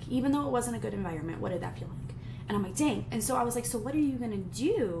feel like? Even though it wasn't a good environment, what did that feel like? And I'm like, dang. And so I was like, so what are you going to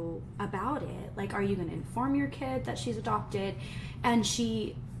do about it? Like, are you going to inform your kid that she's adopted? And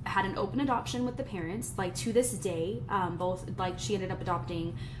she had an open adoption with the parents, like, to this day. Both, like, she ended up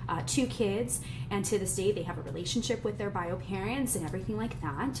adopting 2 kids, and to this day they have a relationship with their bio parents and everything like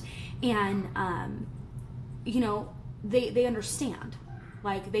that. And they understand.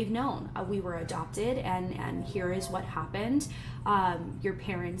 Like, they've known we were adopted, and here is what happened. Your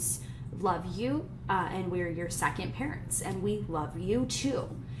parents love you, and we're your second parents, and we love you too.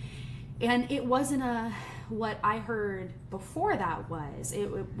 And it wasn't what I heard before that was.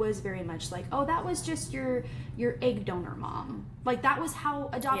 It was very much like, oh, that was just your egg donor mom. Like, that was how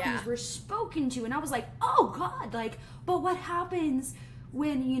adoptees were spoken to. And I was like, oh God, like, but what happens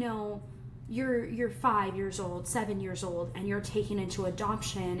when, you're 5 years old, 7 years old, and you're taken into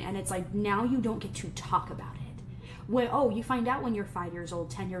adoption, and it's like, now you don't get to talk about it. Well, you find out when you're 5 years old,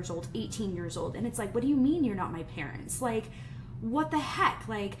 10 years old, 18 years old, and it's like, what do you mean you're not my parents? Like, what the heck?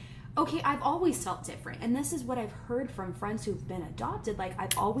 Like, okay, I've always felt different. And this is what I've heard from friends who've been adopted. Like,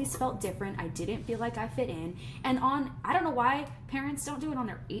 I've always felt different. I didn't feel like I fit in. And I don't know why parents don't do it on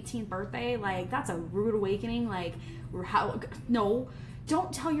their 18th birthday. Like, that's a rude awakening. Like, no.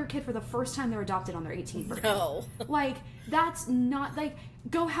 Don't tell your kid for the first time they're adopted on their 18th birthday. No. Like, that's not, like,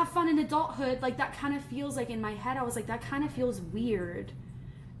 go have fun in adulthood. Like, that kind of feels like, in my head, I was like, that kind of feels weird.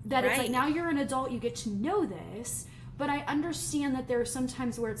 That it's like, now you're an adult, you get to know this. But I understand that there are some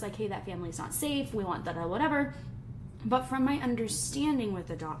times where it's like, hey, that family's not safe, we want that, whatever. But from my understanding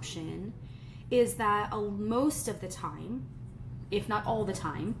with adoption is that most of the time, if not all the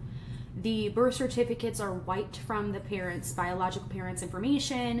time, the birth certificates are wiped from the biological parents'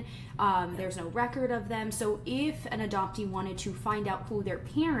 information. There's no record of them. So if an adoptee wanted to find out who their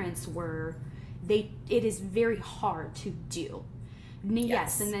parents were, it is very hard to do.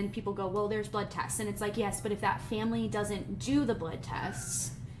 Yes, and then people go, well, there's blood tests. And it's like, yes, but if that family doesn't do the blood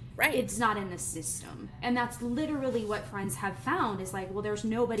tests, it's not in the system. And that's literally what friends have found, is like, well, there's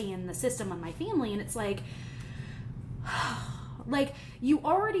nobody in the system on my family. And it's like, like, you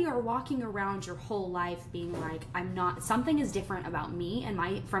already are walking around your whole life being like, something is different about me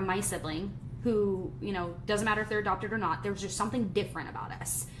and from my sibling, who, doesn't matter if they're adopted or not, there's just something different about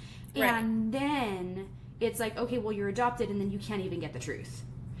us. Right. And then it's like, okay, well, you're adopted, and then you can't even get the truth.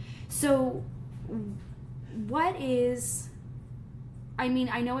 So I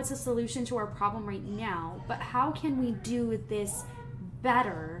know it's a solution to our problem right now, but how can we do this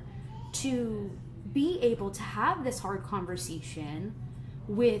better to be able to have this hard conversation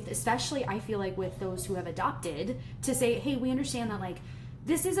with, especially, I feel like, with those who have adopted, to say, hey, we understand that, like,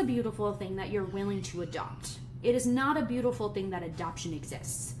 this is a beautiful thing that you're willing to adopt. It is not a beautiful thing that adoption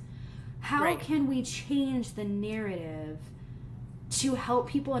exists. How can we change the narrative to help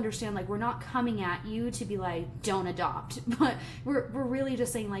people understand, like, we're not coming at you to be like, don't adopt, but we're really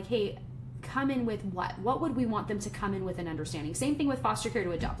just saying, like, hey, come in with what would we want them to come in with an understanding. Same thing with foster care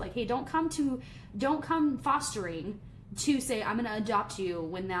to adopt. Like, hey, don't come fostering to say, I'm going to adopt you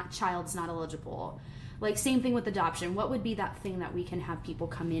when that child's not eligible. Like, same thing with adoption. What would be that thing that we can have people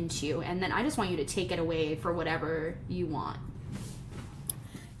come into? And then I just want you to take it away for whatever you want.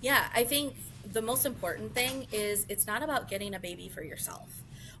 Yeah, I think the most important thing is it's not about getting a baby for yourself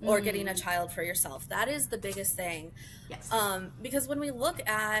or getting a child for yourself. That is the biggest thing. Yes. Because when we look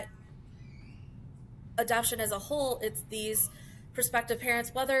at adoption as a whole, it's these prospective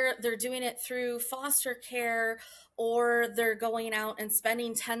parents, whether they're doing it through foster care or they're going out and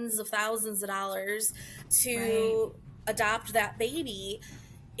spending tens of thousands of dollars to adopt that baby,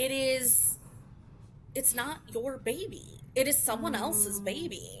 it's not your baby. It is someone else's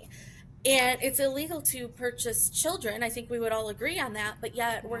baby. And it's illegal to purchase children. I think we would all agree on that. But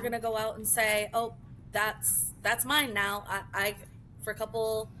yet we're going to go out and say, oh, that's mine now. I for a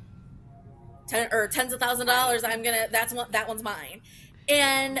couple tens of thousands of dollars, that one's mine.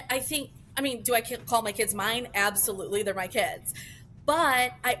 And I think, I mean, do I call my kids mine? Absolutely, they're my kids.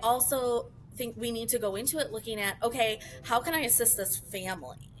 But I also think we need to go into it looking at, okay, how can I assist this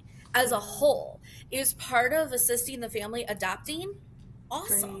family as a whole? Is part of assisting the family adopting?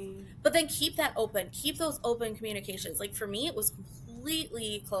 Awesome. Great. But then keep that open. Keep those open communications. Like for me, it was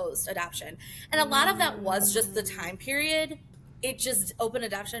completely closed adoption. And a lot of that was just the time period. It just, open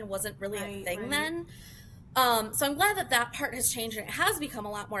adoption wasn't really a thing then. So I'm glad that part has changed and it has become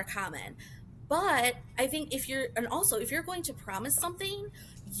a lot more common. But I think if you're going to promise something,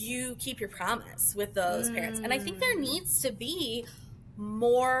 you keep your promise with those parents. And I think there needs to be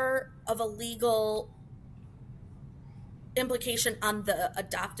more of a legal implication on the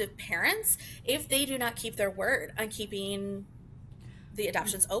adoptive parents if they do not keep their word on keeping the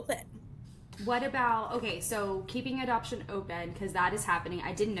adoptions open. What about, okay, so keeping adoption open, because that is happening.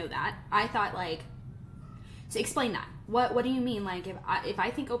 I didn't know that. I thought, like, so explain that. What do you mean? Like, if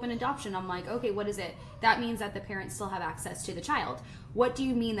I think open adoption, I'm like, okay, what is it? That means that the parents still have access to the child. What do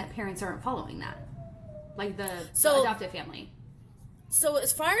you mean that parents aren't following that? Like the adoptive family? So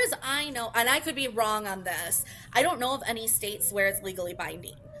as far as I know, and I could be wrong on this, I don't know of any states where it's legally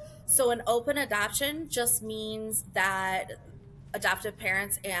binding. So an open adoption just means that adoptive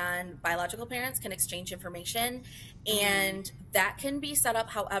parents and biological parents can exchange information, and that can be set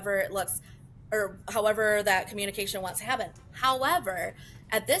up however it looks, or however that communication wants to happen. However,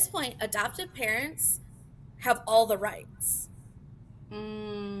 at this point, adoptive parents have all the rights.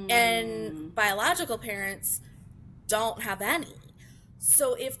 And biological parents don't have any.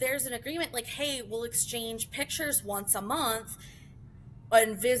 So if there's an agreement like, hey, we'll exchange pictures once a month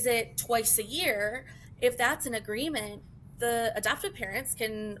and visit twice a year, if that's an agreement, the adoptive parents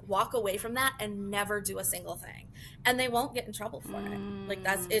can walk away from that and never do a single thing. And they won't get in trouble for it. Like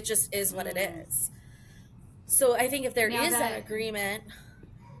it just is what it is. So I think if there is that agreement.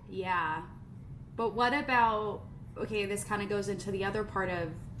 Yeah. But what about, okay, this kind of goes into the other part of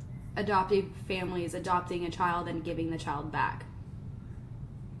adoptive families adopting a child and giving the child back.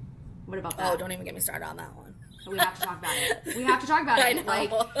 What about that? Oh, don't even get me started on that one. We have to talk about it. We have to talk about it. I know.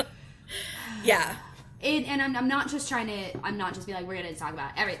 Like, yeah. And I'm not just being like, we're going to talk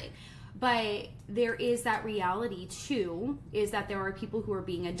about everything. But there is that reality, too, is that there are people who are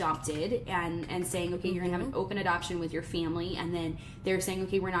being adopted and saying, okay, you're going to have an open adoption with your family. And then they're saying,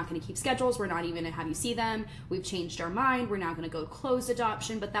 okay, we're not going to keep schedules. We're not even going to have you see them. We've changed our mind. We're now going to go closed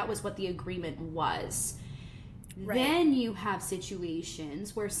adoption. But that was what the agreement was. Right. Then you have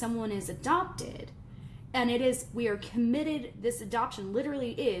situations where someone is adopted. And we are committed, this adoption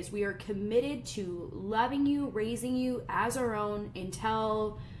literally is, we are committed to loving you, raising you as our own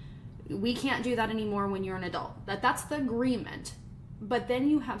until we can't do that anymore when you're an adult. That's the agreement. But then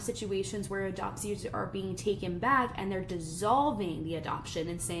you have situations where adoptees are being taken back and they're dissolving the adoption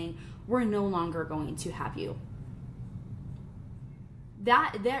and saying, we're no longer going to have you.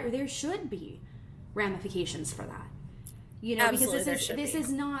 There should be ramifications for that. You know, absolutely, because this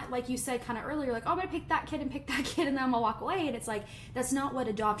is not, like you said kind of earlier, like, oh, I'm going to pick that kid and then I'm going to walk away. And it's like, that's not what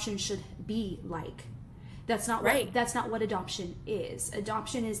adoption should be like. That's not right. That's not what adoption is.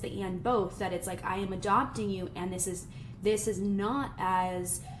 Adoption is the and both, that it's like, I am adopting you, and this is not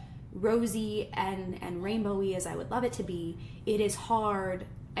as rosy and rainbowy as I would love it to be. It is hard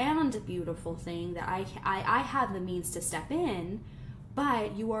and a beautiful thing that I have the means to step in,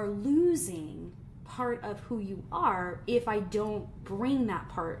 but you are losing part of who you are if I don't bring that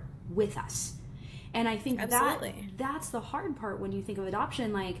part with us. And I think that's the hard part when you think of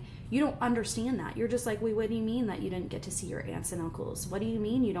adoption. Like, you don't understand that. You're just like, wait, what do you mean that you didn't get to see your aunts and uncles? What do you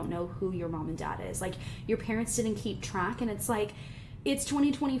mean you don't know who your mom and dad is? Like, your parents didn't keep track. And it's like, it's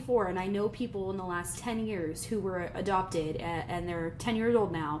 2024, and I know people in the last 10 years who were adopted, and they're 10 years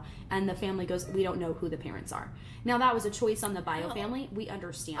old now, and the family goes, we don't know who the parents are. Now, that was a choice on the bio family. We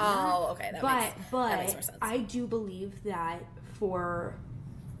understand that. Oh, okay. That makes more sense. I do believe that for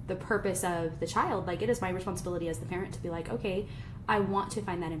the purpose of the child, like, it is my responsibility as the parent to be like, okay, I want to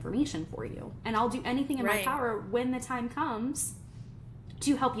find that information for you. And I'll do anything in my power when the time comes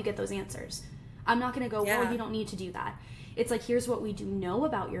to help you get those answers. I'm not going to go, well, you don't need to do that. It's like, here's what we do know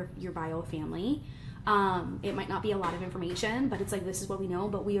about your bio family. It might not be a lot of information, but it's like, this is what we know,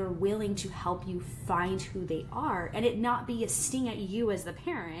 but we are willing to help you find who they are, and it not be a sting at you as the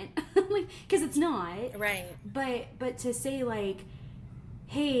parent, like, because it's not. Right. But to say, like,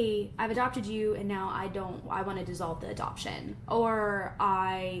 hey, I've adopted you and now I want to dissolve the adoption, or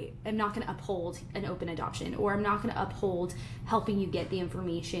I am not going to uphold an open adoption, or I'm not going to uphold helping you get the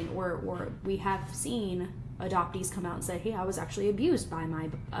information, or we have seen adoptees come out and say, hey, I was actually abused by my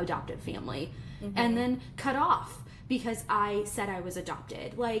adopted family, and then cut off because I said I was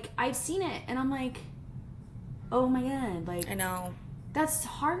adopted. Like, I've seen it, and I'm like, oh my God, like, I know. That's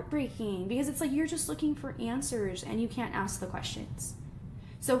heartbreaking, because it's like, you're just looking for answers and you can't ask the questions.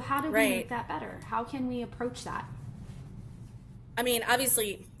 So how do we make that better? How can we approach that? I mean,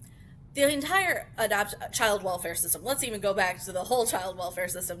 obviously, the entire child welfare system, let's even go back to the whole child welfare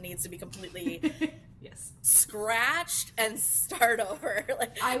system, needs to be completely scratched and start over.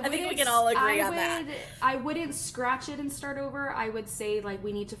 Like, I think we can all agree on that. I wouldn't scratch it and start over. I would say, like,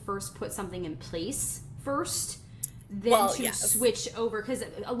 we need to first put something in place first, then switch over, because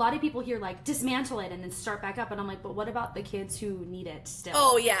a lot of people hear, like, dismantle it and then start back up, and I'm like, but what about the kids who need it still?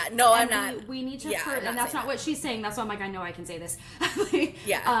 Oh yeah, no, and I'm not. We need to, and that's not what she's saying. That's why I'm like, I know I can say this.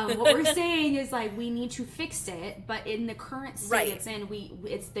 What we're saying is, like, we need to fix it, but in the current state it's in,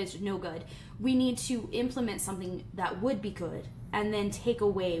 there's no good. We need to implement something that would be good, and then take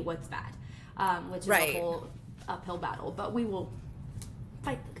away what's bad, which is a whole uphill battle. But we will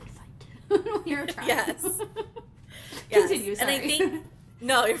fight the good fight. We're trying. Yes. Continue, sorry. And I think,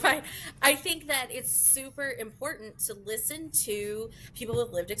 no, you're fine. I think that it's super important to listen to people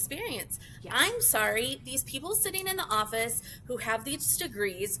with lived experience. Yes. I'm sorry, these people sitting in the office who have these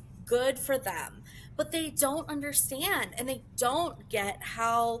degrees, good for them, but they don't understand, and they don't get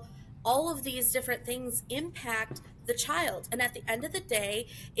how all of these different things impact the child. And at the end of the day,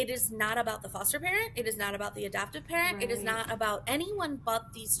 it is not about the foster parent. It is not about the adoptive parent. Right. It is not about anyone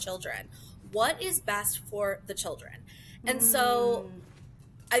but these children. What is best for the children? And so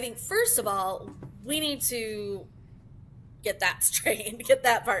I think, first of all, we need to get that straight, get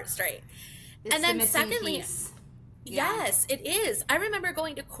that part straight. And then secondly, yes, it is. I remember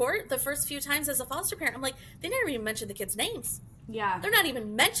going to court the first few times as a foster parent. I'm like, they never even mentioned the kids' names. Yeah. They're not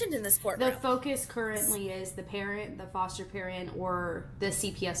even mentioned in this courtroom. The focus currently is the parent, the foster parent, or the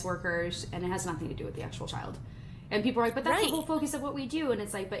CPS workers, and it has nothing to do with the actual child. And people are like, but that's the whole focus of what we do. And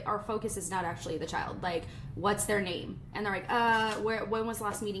it's like, but our focus is not actually the child. Like, what's their name? And they're like, when was the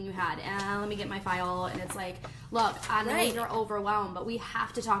last meeting you had? Let me get my file. And it's like, look, I know you're overwhelmed, but we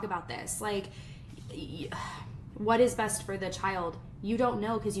have to talk about this. Like, what is best for the child? You don't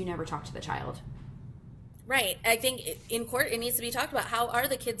know, because you never talk to the child. Right. I think in court, it needs to be talked about. How are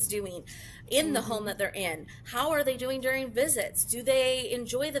the kids doing in the home that they're in? How are they doing during visits? Do they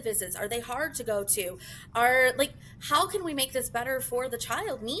enjoy the visits? Are they hard to go to? How can we make this better for the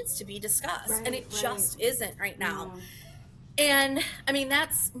child needs to be discussed. And it just isn't right now. And I mean,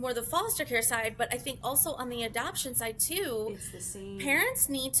 that's more the foster care side, but I think also on the adoption side too, it's the same. Parents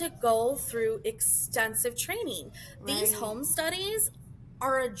need to go through extensive training. These home studies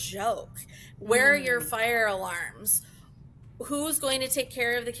are a joke. Where are your fire alarms? Who's going to take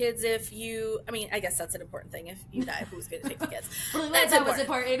care of the kids if you, I mean, I guess that's an important thing. If you die, who's going to take the kids? That was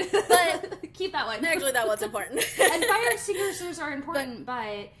important. But keep that one. Actually, that was important. And fire extinguishers are important,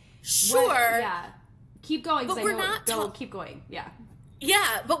 but sure. Keep going. But we're not keep going.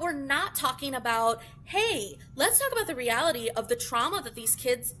 Yeah, but we're not talking about, hey, let's talk about the reality of the trauma that these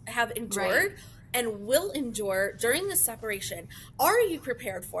kids have endured and will endure during the separation. Are you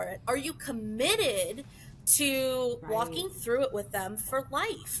prepared for it? Are you committed to walking through it with them for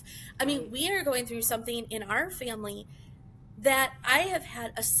life? I mean, we are going through something in our family that I have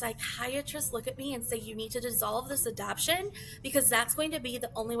had a psychiatrist look at me and say, you need to dissolve this adoption because that's going to be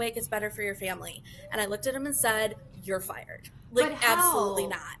the only way it gets better for your family. And I looked at him and said, you're fired. Like, absolutely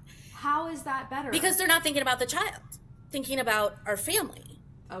not. How is that better? Because they're not thinking about the child, thinking about our family.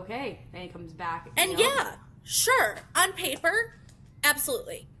 Okay, and it comes back. And sure, on paper,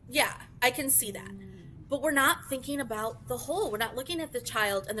 absolutely. Yeah, I can see that. But we're not thinking about the whole. We're not looking at the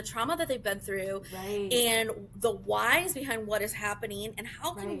child and the trauma that they've been through and the whys behind what is happening and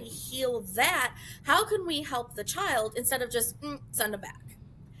how can we heal that? How can we help the child instead of just send them back?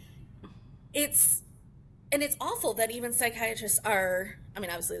 It's and it's awful that even psychiatrists are, I mean,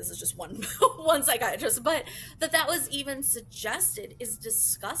 obviously this is just one one psychiatrist, but that was even suggested is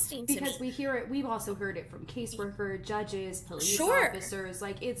disgusting to me. Because we hear it, we've also heard it from caseworker, judges, police officers,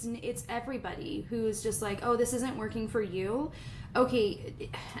 like it's everybody who's just like, oh, this isn't working for you. Okay,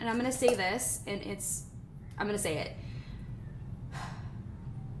 and I'm gonna say this, and I'm gonna say it.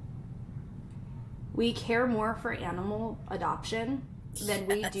 We care more for animal adoption than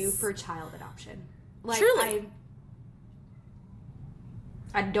we do for child adoption. Like, truly.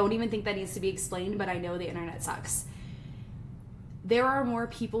 I don't even think that needs to be explained, but I know the internet sucks. There are more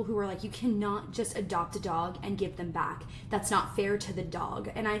people who are like, you cannot just adopt a dog and give them back. That's not fair to the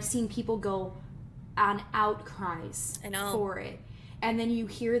dog. And I've seen people go on outcries for it. And then you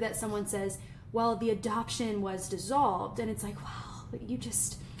hear that someone says, well, the adoption was dissolved. And it's like, wow,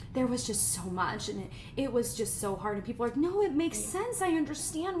 there was just so much. And it was just so hard. And people are like, no, it makes sense. I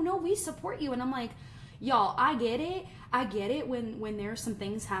understand. No, we support you. And I'm like, y'all, I get it. I get it when there's some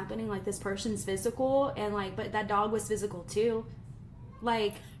things happening, like this person's physical, and like, but that dog was physical too.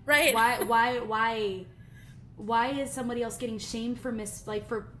 Like, right? Why is somebody else getting shamed for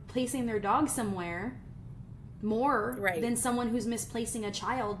for placing their dog somewhere more than someone who's misplacing a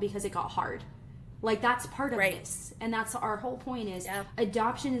child because it got hard? Like, that's part of this, and that's our whole point is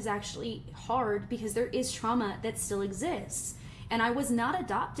adoption is actually hard because there is trauma that still exists. And I was not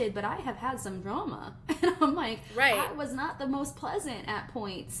adopted, but I have had some drama. And I'm like, I was not the most pleasant at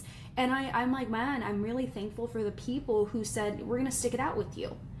points. And I'm like, man, I'm really thankful for the people who said, we're going to stick it out with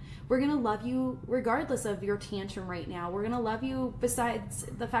you. We're going to love you regardless of your tantrum right now. We're going to love you besides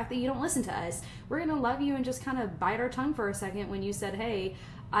the fact that you don't listen to us. We're going to love you and just kind of bite our tongue for a second when you said, hey,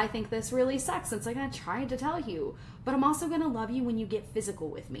 I think this really sucks. It's like, I tried to tell you. But I'm also going to love you when you get physical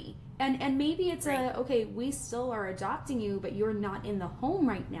with me. And maybe it's okay, we still are adopting you, but you're not in the home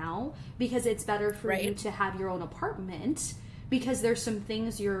right now because it's better for you to have your own apartment because there's some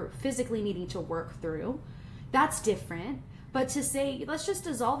things you're physically needing to work through. That's different. But to say, let's just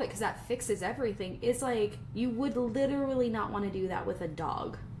dissolve it because that fixes everything, it's like, you would literally not want to do that with a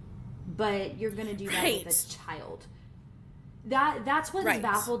dog. But you're going to do that with a child. That's what has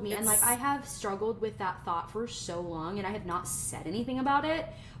baffled me. And like, I have struggled with that thought for so long, and I have not said anything about it,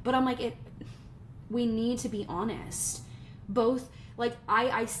 but I'm like, we need to be honest. Both, like,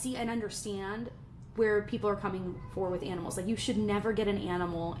 I see and understand where people are coming for with animals. Like, you should never get an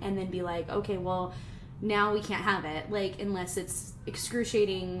animal and then be like, okay, well, now we can't have it, like, unless it's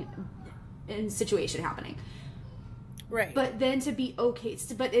excruciating situation happening. Right. But then to be okay,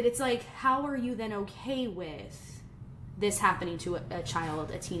 but it's like, how are you then okay with this happening to a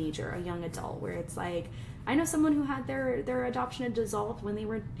child, a teenager, a young adult, where it's like, I know someone who had their adoption dissolved when they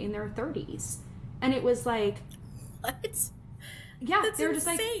were in their 30s. And it was like, what? Yeah, that's they were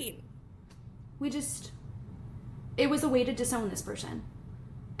insane. Just like, it was a way to disown this person.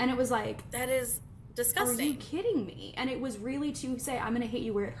 And it was like, that is disgusting. Are you kidding me? And it was really to say, I'm going to hit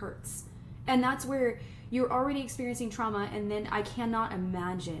you where it hurts. And that's where you're already experiencing trauma, and then I cannot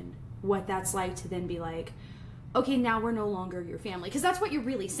imagine what that's like to then be like, okay, now we're no longer your family. Because that's what you're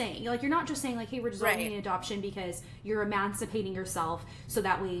really saying. You're not just saying, like, hey, we're dissolving an adoption because you're emancipating yourself so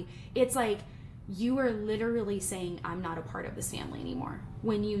that way. It's like, you are literally saying, I'm not a part of this family anymore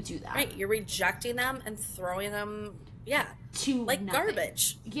when you do that. Right. You're rejecting them and throwing them, to like nothing.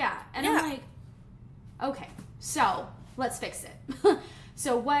 Garbage. Yeah. And I'm like, okay, so let's fix it.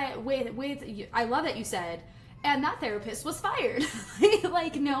 So I love that you said, and that therapist was fired.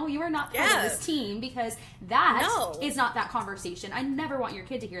 Like, no, you are not part of this team, because that is not that conversation. I never want your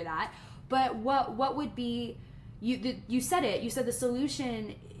kid to hear that. But what would be, you said it, you said the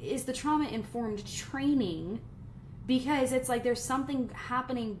solution is the trauma-informed training, because it's like there's something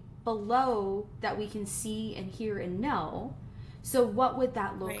happening below that we can see and hear and know. So what would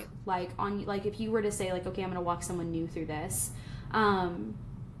that look like on, like, if you were to say, like, okay, I'm going to walk someone new through this,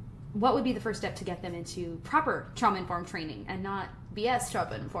 what would be the first step to get them into proper trauma-informed training and not BS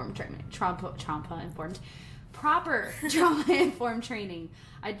trauma-informed training? Proper trauma-informed training.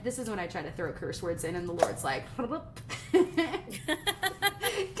 This is when I try to throw curse words in, and the Lord's like,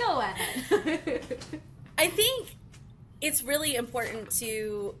 go ahead. I think it's really important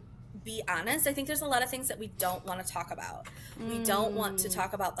to be honest. I think there's a lot of things that we don't want to talk about. We don't want to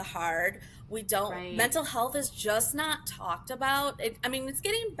talk about the hard. We don't. Mental health is just not talked about. I mean, it's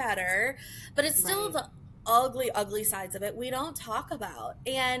getting better, but it's still the ugly sides of it we don't talk about.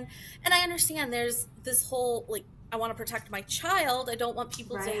 And I understand there's this whole, like, I want to protect my child. I don't want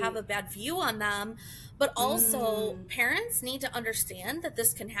people to have a bad view on them. But also, parents need to understand that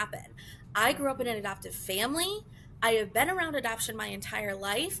this can happen. I grew up in an adoptive family. I have been around adoption my entire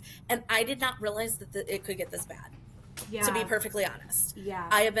life, and I did not realize that it could get this bad. Yeah. To be perfectly honest. Yeah.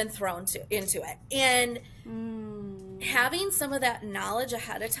 I have been thrown into it. And having some of that knowledge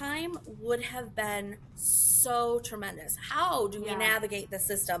ahead of time would have been so tremendous. How do we navigate the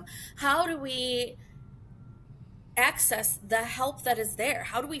system? How do we access the help that is there?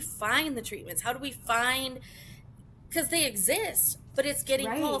 How do we find the treatments? How do we find, because they exist, but it's getting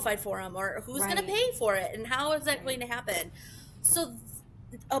qualified for them, or who's going to pay for it, and how is that going to happen? So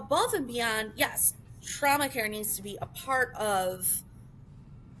above and beyond, yes, trauma care needs to be a part of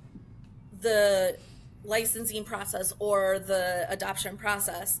the licensing process or the adoption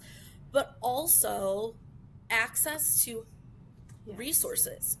process, but also access to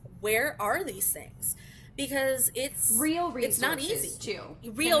resources. Where are these things? Because it's real resources, it's not easy too.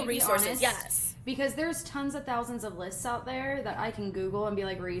 Real resources, honest? Yes. Because there's tons of thousands of lists out there that I can Google and be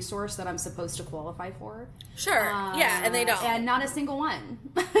like, resource that I'm supposed to qualify for. Sure. And they don't. And not a single one.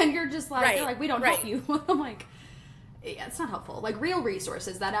 And you're just like, they're like, we don't help you. I'm like, yeah, it's not helpful. Like real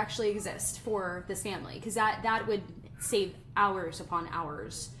resources that actually exist for this family. Because that would save hours upon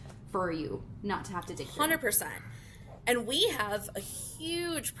hours for you not to have to dig through. 100%. And we have a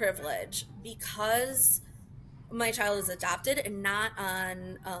huge privilege because my child is adopted and not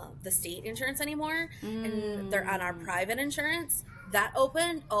on the state insurance anymore, and they're on our private insurance. That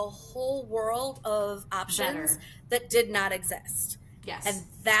opened a whole world of options that did not exist. Yes. And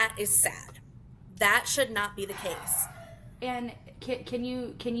that is sad. That should not be the case. And can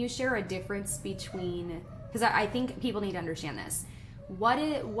you share a difference between, because I think people need to understand this. What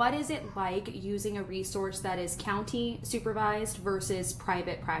is it like using a resource that is county supervised versus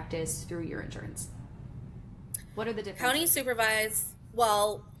private practice through your insurance? What are the differences? County supervised,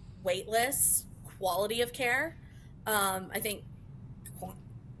 well, wait lists, quality of care. I think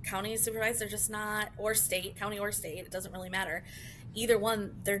county supervised, they're just not, or state, county or state, it doesn't really matter. Either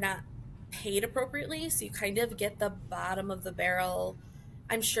one, they're not paid appropriately, so you kind of get the bottom of the barrel.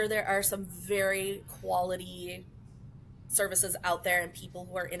 I'm sure there are some very quality services out there and people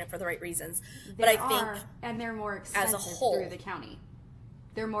who are in it for the right reasons. But I think, and they're more expensive as a whole, through the county.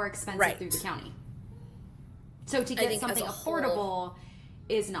 They're more expensive through the county. So to get something affordable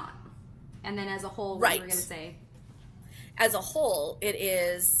is not. And then as a whole, what we're going to say? As a whole, it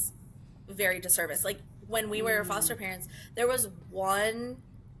is very disservice. Like when we were foster parents, there was one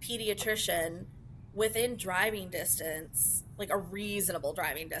pediatrician within driving distance, like a reasonable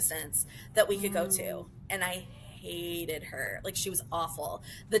driving distance, that we could go to. And I hated her. Like, she was awful.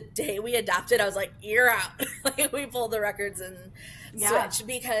 The day we adopted, I was like, you're out. Like, we pulled the records and switched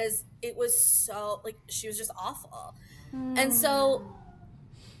because it was so, like, she was just awful. And so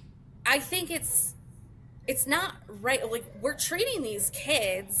I think it's not right. Like, we're treating these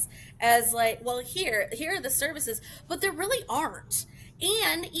kids as like, well, here are the services, but there really aren't.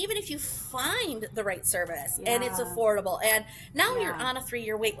 And even if you find the right service and it's affordable, and now you're on a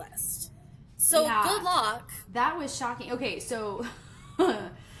 3-year wait list. So good luck. That was shocking. Okay, so one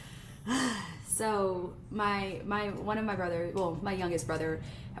of my brothers, well, my youngest brother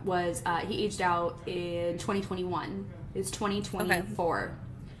was he aged out in 2021. It's 2024. Okay.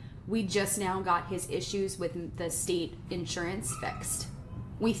 We just now got his issues with the state insurance fixed.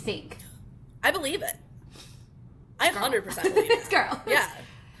 We think. I believe it. I 100% believe it. It's girl. Yeah.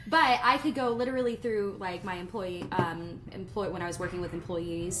 But I could go literally through like my when I was working with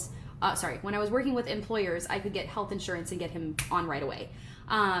employees. When I was working with employers, I could get health insurance and get him on right away.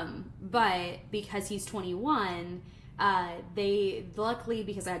 But because he's 21, they luckily,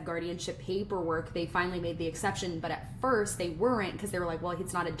 because I had guardianship paperwork, they finally made the exception. But at first they weren't, because they were like, well,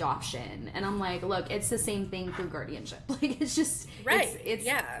 it's not adoption. And I'm like, look, it's the same thing through guardianship. Like, it's just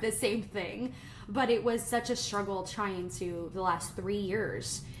it's the same thing. But it was such a struggle trying to, the last 3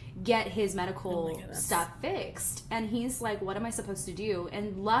 years, get his medical stuff fixed. And he's like, what am I supposed to do?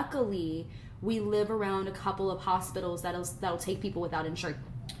 And luckily we live around a couple of hospitals that'll take people without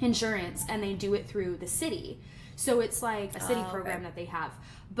insurance, and they do it through the city. So it's like a city program that they have.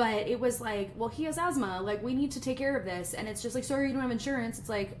 But it was like, well, he has asthma, like, we need to take care of this. And it's just like, sorry, you don't have insurance. It's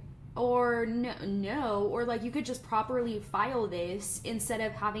like, or no, or like, you could just properly file this instead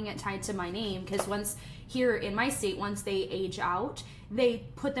of having it tied to my name. Because once here in my state, once they age out, they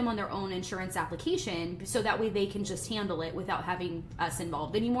put them on their own insurance application, so that way they can just handle it without having us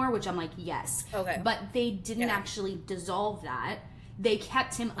involved anymore, which I'm like, yes. Okay. But they didn't actually dissolve that. They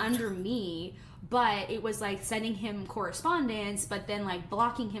kept him under me, but it was like sending him correspondence, but then like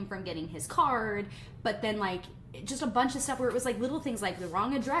blocking him from getting his card, but then like just a bunch of stuff where it was like little things like the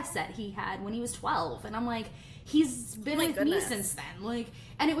wrong address that he had when he was 12. And I'm like, he's been with me since then. Like,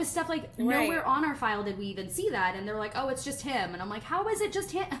 and it was stuff like nowhere on our file did we even see that. And they're like, oh, it's just him. And I'm like, how is it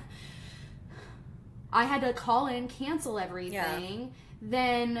just him? I had to call in, cancel everything,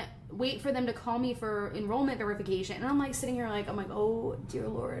 then wait for them to call me for enrollment verification. And I'm like sitting here like, I'm like, oh dear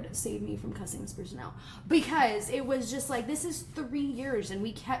Lord, save me from cussing this person out. Because it was just like, this is 3 years, and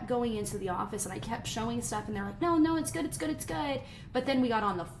we kept going into the office and I kept showing stuff and they're like, no, it's good, it's good, it's good. But then we got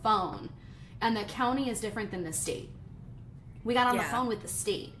on the phone, and the county is different than the state. We got on the phone with the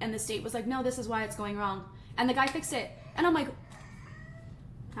state, and the state was like, no, this is why it's going wrong. And the guy fixed it. And I'm like,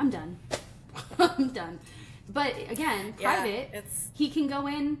 I'm done. I'm done. But again, private, he can go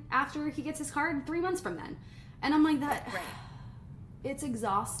in after he gets his card 3 months from then. And I'm like, it's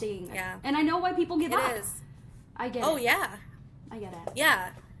exhausting. Yeah. And I know why people give up. It is. I get it. Oh, yeah. I get it. Yeah.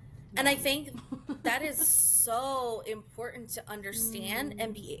 And I think that is so important to understand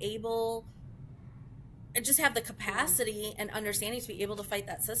and be able, and just have the capacity and understanding to be able to fight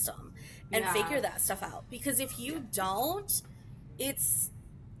that system and figure that stuff out. Because if you don't,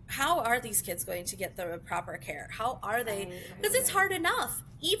 how are these kids going to get the proper care? How are they? Because it's hard enough.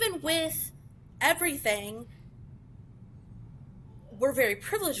 Even with everything, we're very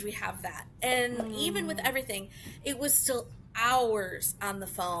privileged we have that. And even with everything, it was still hours on the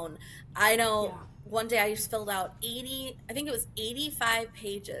phone. I know one day I filled out 85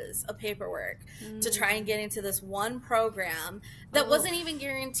 pages of paperwork to try and get into this one program that wasn't even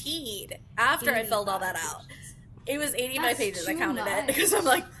guaranteed after I filled all that out. It was 85 pages. I counted it because I'm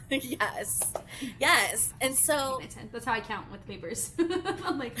like, yes. And so that's how I count with papers.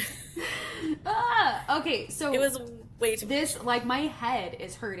 I'm like, okay. So it was way too much. Like, my head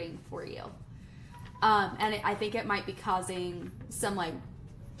is hurting for you. And I think it might be causing some like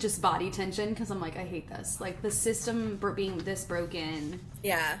just body tension, because I'm like, I hate this. Like, the system being this broken.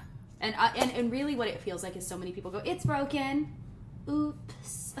 Yeah. And really what it feels like is so many people go, it's broken.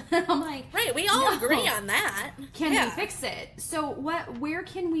 Oops. I'm like, right, we all agree on that. Can we fix it? So where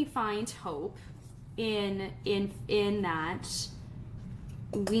can we find hope in that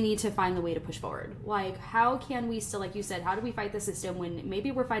we need to find the way to push forward? Like, how can we still, like you said, how do we fight the system when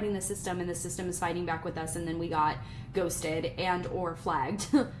maybe we're fighting the system and the system is fighting back with us, and then we got ghosted and or flagged?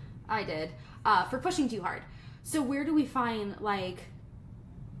 I did, for pushing too hard. So where do we find like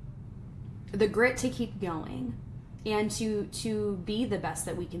the grit to keep going and to be the best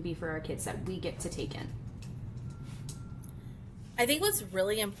that we can be for our kids that we get to take in? I think what's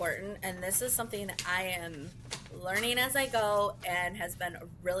really important, and this is something that I am learning as I go and has been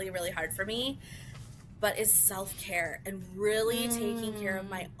really, really hard for me, but is self-care and really taking care of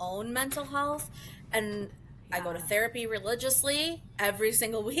my own mental health. And I go to therapy religiously every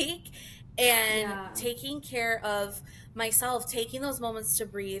single week, and taking care of myself, taking those moments to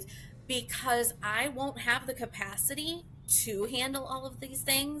breathe, because I won't have the capacity to handle all of these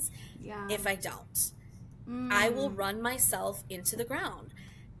things if I don't. I will run myself into the ground.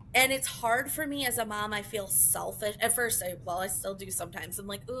 And it's hard for me as a mom. I feel selfish. At first, I still do sometimes. I'm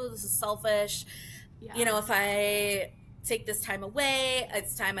like, ooh, this is selfish. Yeah. You know, if I take this time away,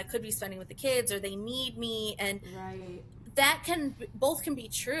 it's time I could be spending with the kids, or they need me. And that both can be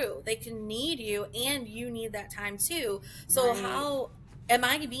true. They can need you, and you need that time too. So how am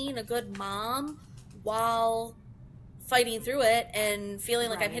I being a good mom while fighting through it and feeling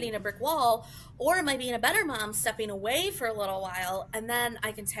like I'm hitting a brick wall? Or am I being a better mom, stepping away for a little while, and then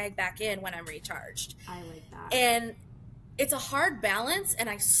I can tag back in when I'm recharged? I like that. And it's a hard balance, and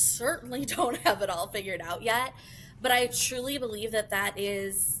I certainly don't have it all figured out yet. But I truly believe that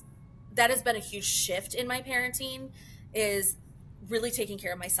has been a huge shift in my parenting, is really taking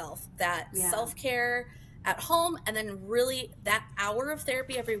care of myself. That self-care at home, and then really that hour of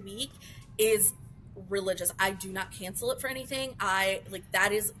therapy every week is religious. I do not cancel it for anything.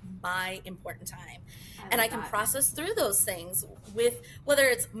 That is my important time. I can process through those things with, whether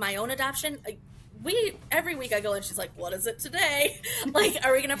it's my own adoption. Every week I go and she's like, what is it today? Like,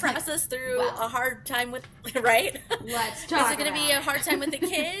 are we going to process through a hard time with, right? Let's talk. Is it going to be a hard time with the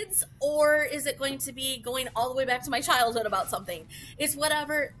kids, or is it going to be going all the way back to my childhood about something? It's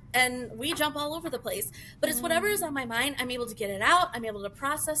whatever, and we jump all over the place, but it's whatever is on my mind. I'm able to get it out. I'm able to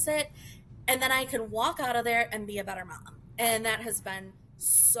process it, and then I can walk out of there and be a better mom. And that has been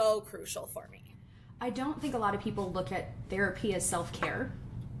so crucial for me. I don't think a lot of people look at therapy as self-care.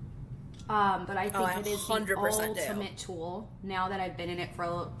 But I think it is the ultimate tool. Now that I've been in it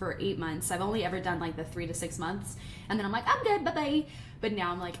for 8 months, I've only ever done like the 3 to 6 months, and then I'm like, I'm good, bye-bye. But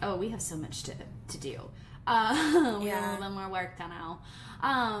now I'm like, oh, we have so much to do. We have a little more work to now.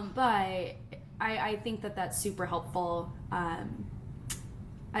 But I think that that's super helpful. And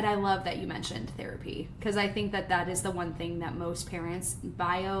I love that you mentioned therapy, because I think that that is the one thing that most parents,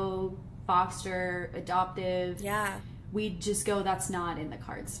 bio, foster, adoptive, we just go, that's not in the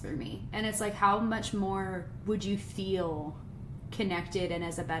cards for me. And it's like, how much more would you feel connected and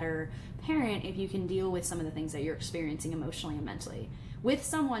as a better parent if you can deal with some of the things that you're experiencing emotionally and mentally with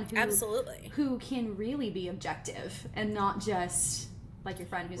someone who Absolutely. who can really be objective and not just like your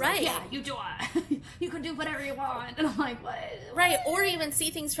friend who's Right. like, yeah, you do it. You can do whatever you want. And I'm like, what? Right. Or even see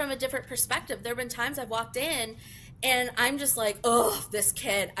things from a different perspective. There have been times I've walked in and I'm just like, oh, this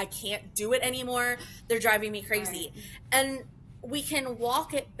kid, I can't do it anymore. They're driving me crazy. Right. And we can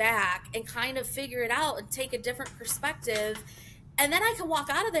walk it back and kind of figure it out and take a different perspective. And then I can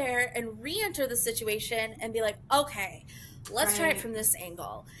walk out of there and re-enter the situation and be like, okay, let's try it from this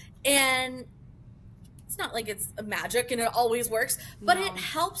angle. And it's not like it's magic and it always works, but it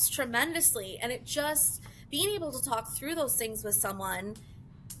helps tremendously. And it just, being able to talk through those things with someone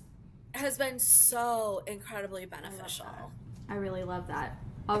has been so incredibly beneficial. I really love that.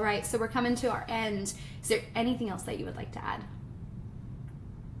 All right, so we're coming to our end. Is there anything else that you would like to add?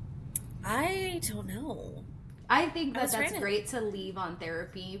 I don't know. I think that that's great to leave on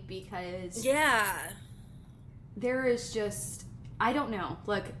therapy, because there is just, I don't know.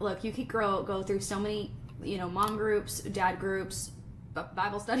 Look, you could go through so many, mom groups, dad groups,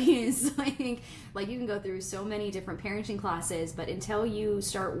 Bible studies. Like you can go through so many different parenting classes, but until you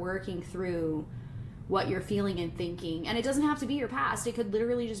start working through what you're feeling and thinking, and it doesn't have to be your past, it could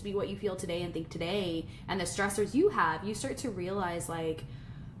literally just be what you feel today and think today, and the stressors you have, you start to realize like,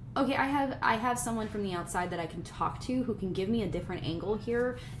 okay, I have someone from the outside that I can talk to who can give me a different angle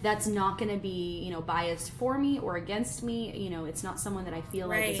here that's not going to be, biased for me or against me. It's not someone that I feel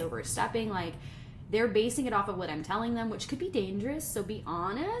like is overstepping. Like, they're basing it off of what I'm telling them, which could be dangerous, so be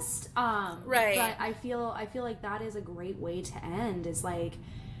honest. But I feel like that is a great way to end, is like,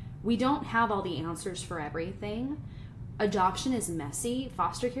 we don't have all the answers for everything. Adoption is messy.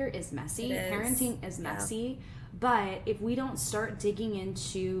 Foster care is messy. Parenting is messy. But if we don't start digging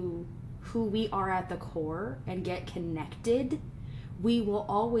into who we are at the core and get connected, we will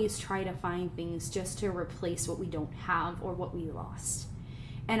always try to find things just to replace what we don't have or what we lost.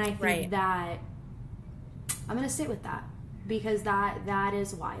 And I think that I'm going to sit with that, because that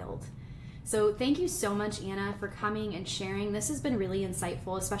is wild. So thank you so much, Anna, for coming and sharing. This has been really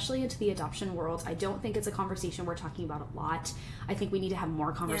insightful, especially into the adoption world. I don't think it's a conversation we're talking about a lot. I think we need to have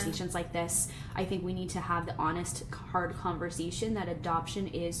more conversations like this. I think we need to have the honest, hard conversation that adoption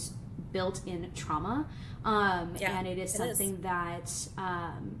is built in trauma. And it is something that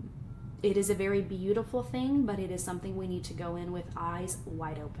it is a very beautiful thing, but it is something we need to go in with eyes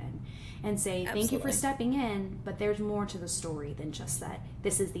wide open and say, thank you for stepping in, but there's more to the story than just that.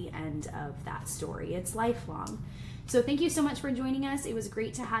 This is the end of that story. It's lifelong. So thank you so much for joining us. It was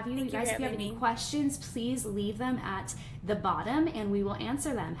great to have you. You guys, if you have any questions, please leave them at the bottom and we will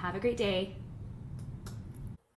answer them. Have a great day.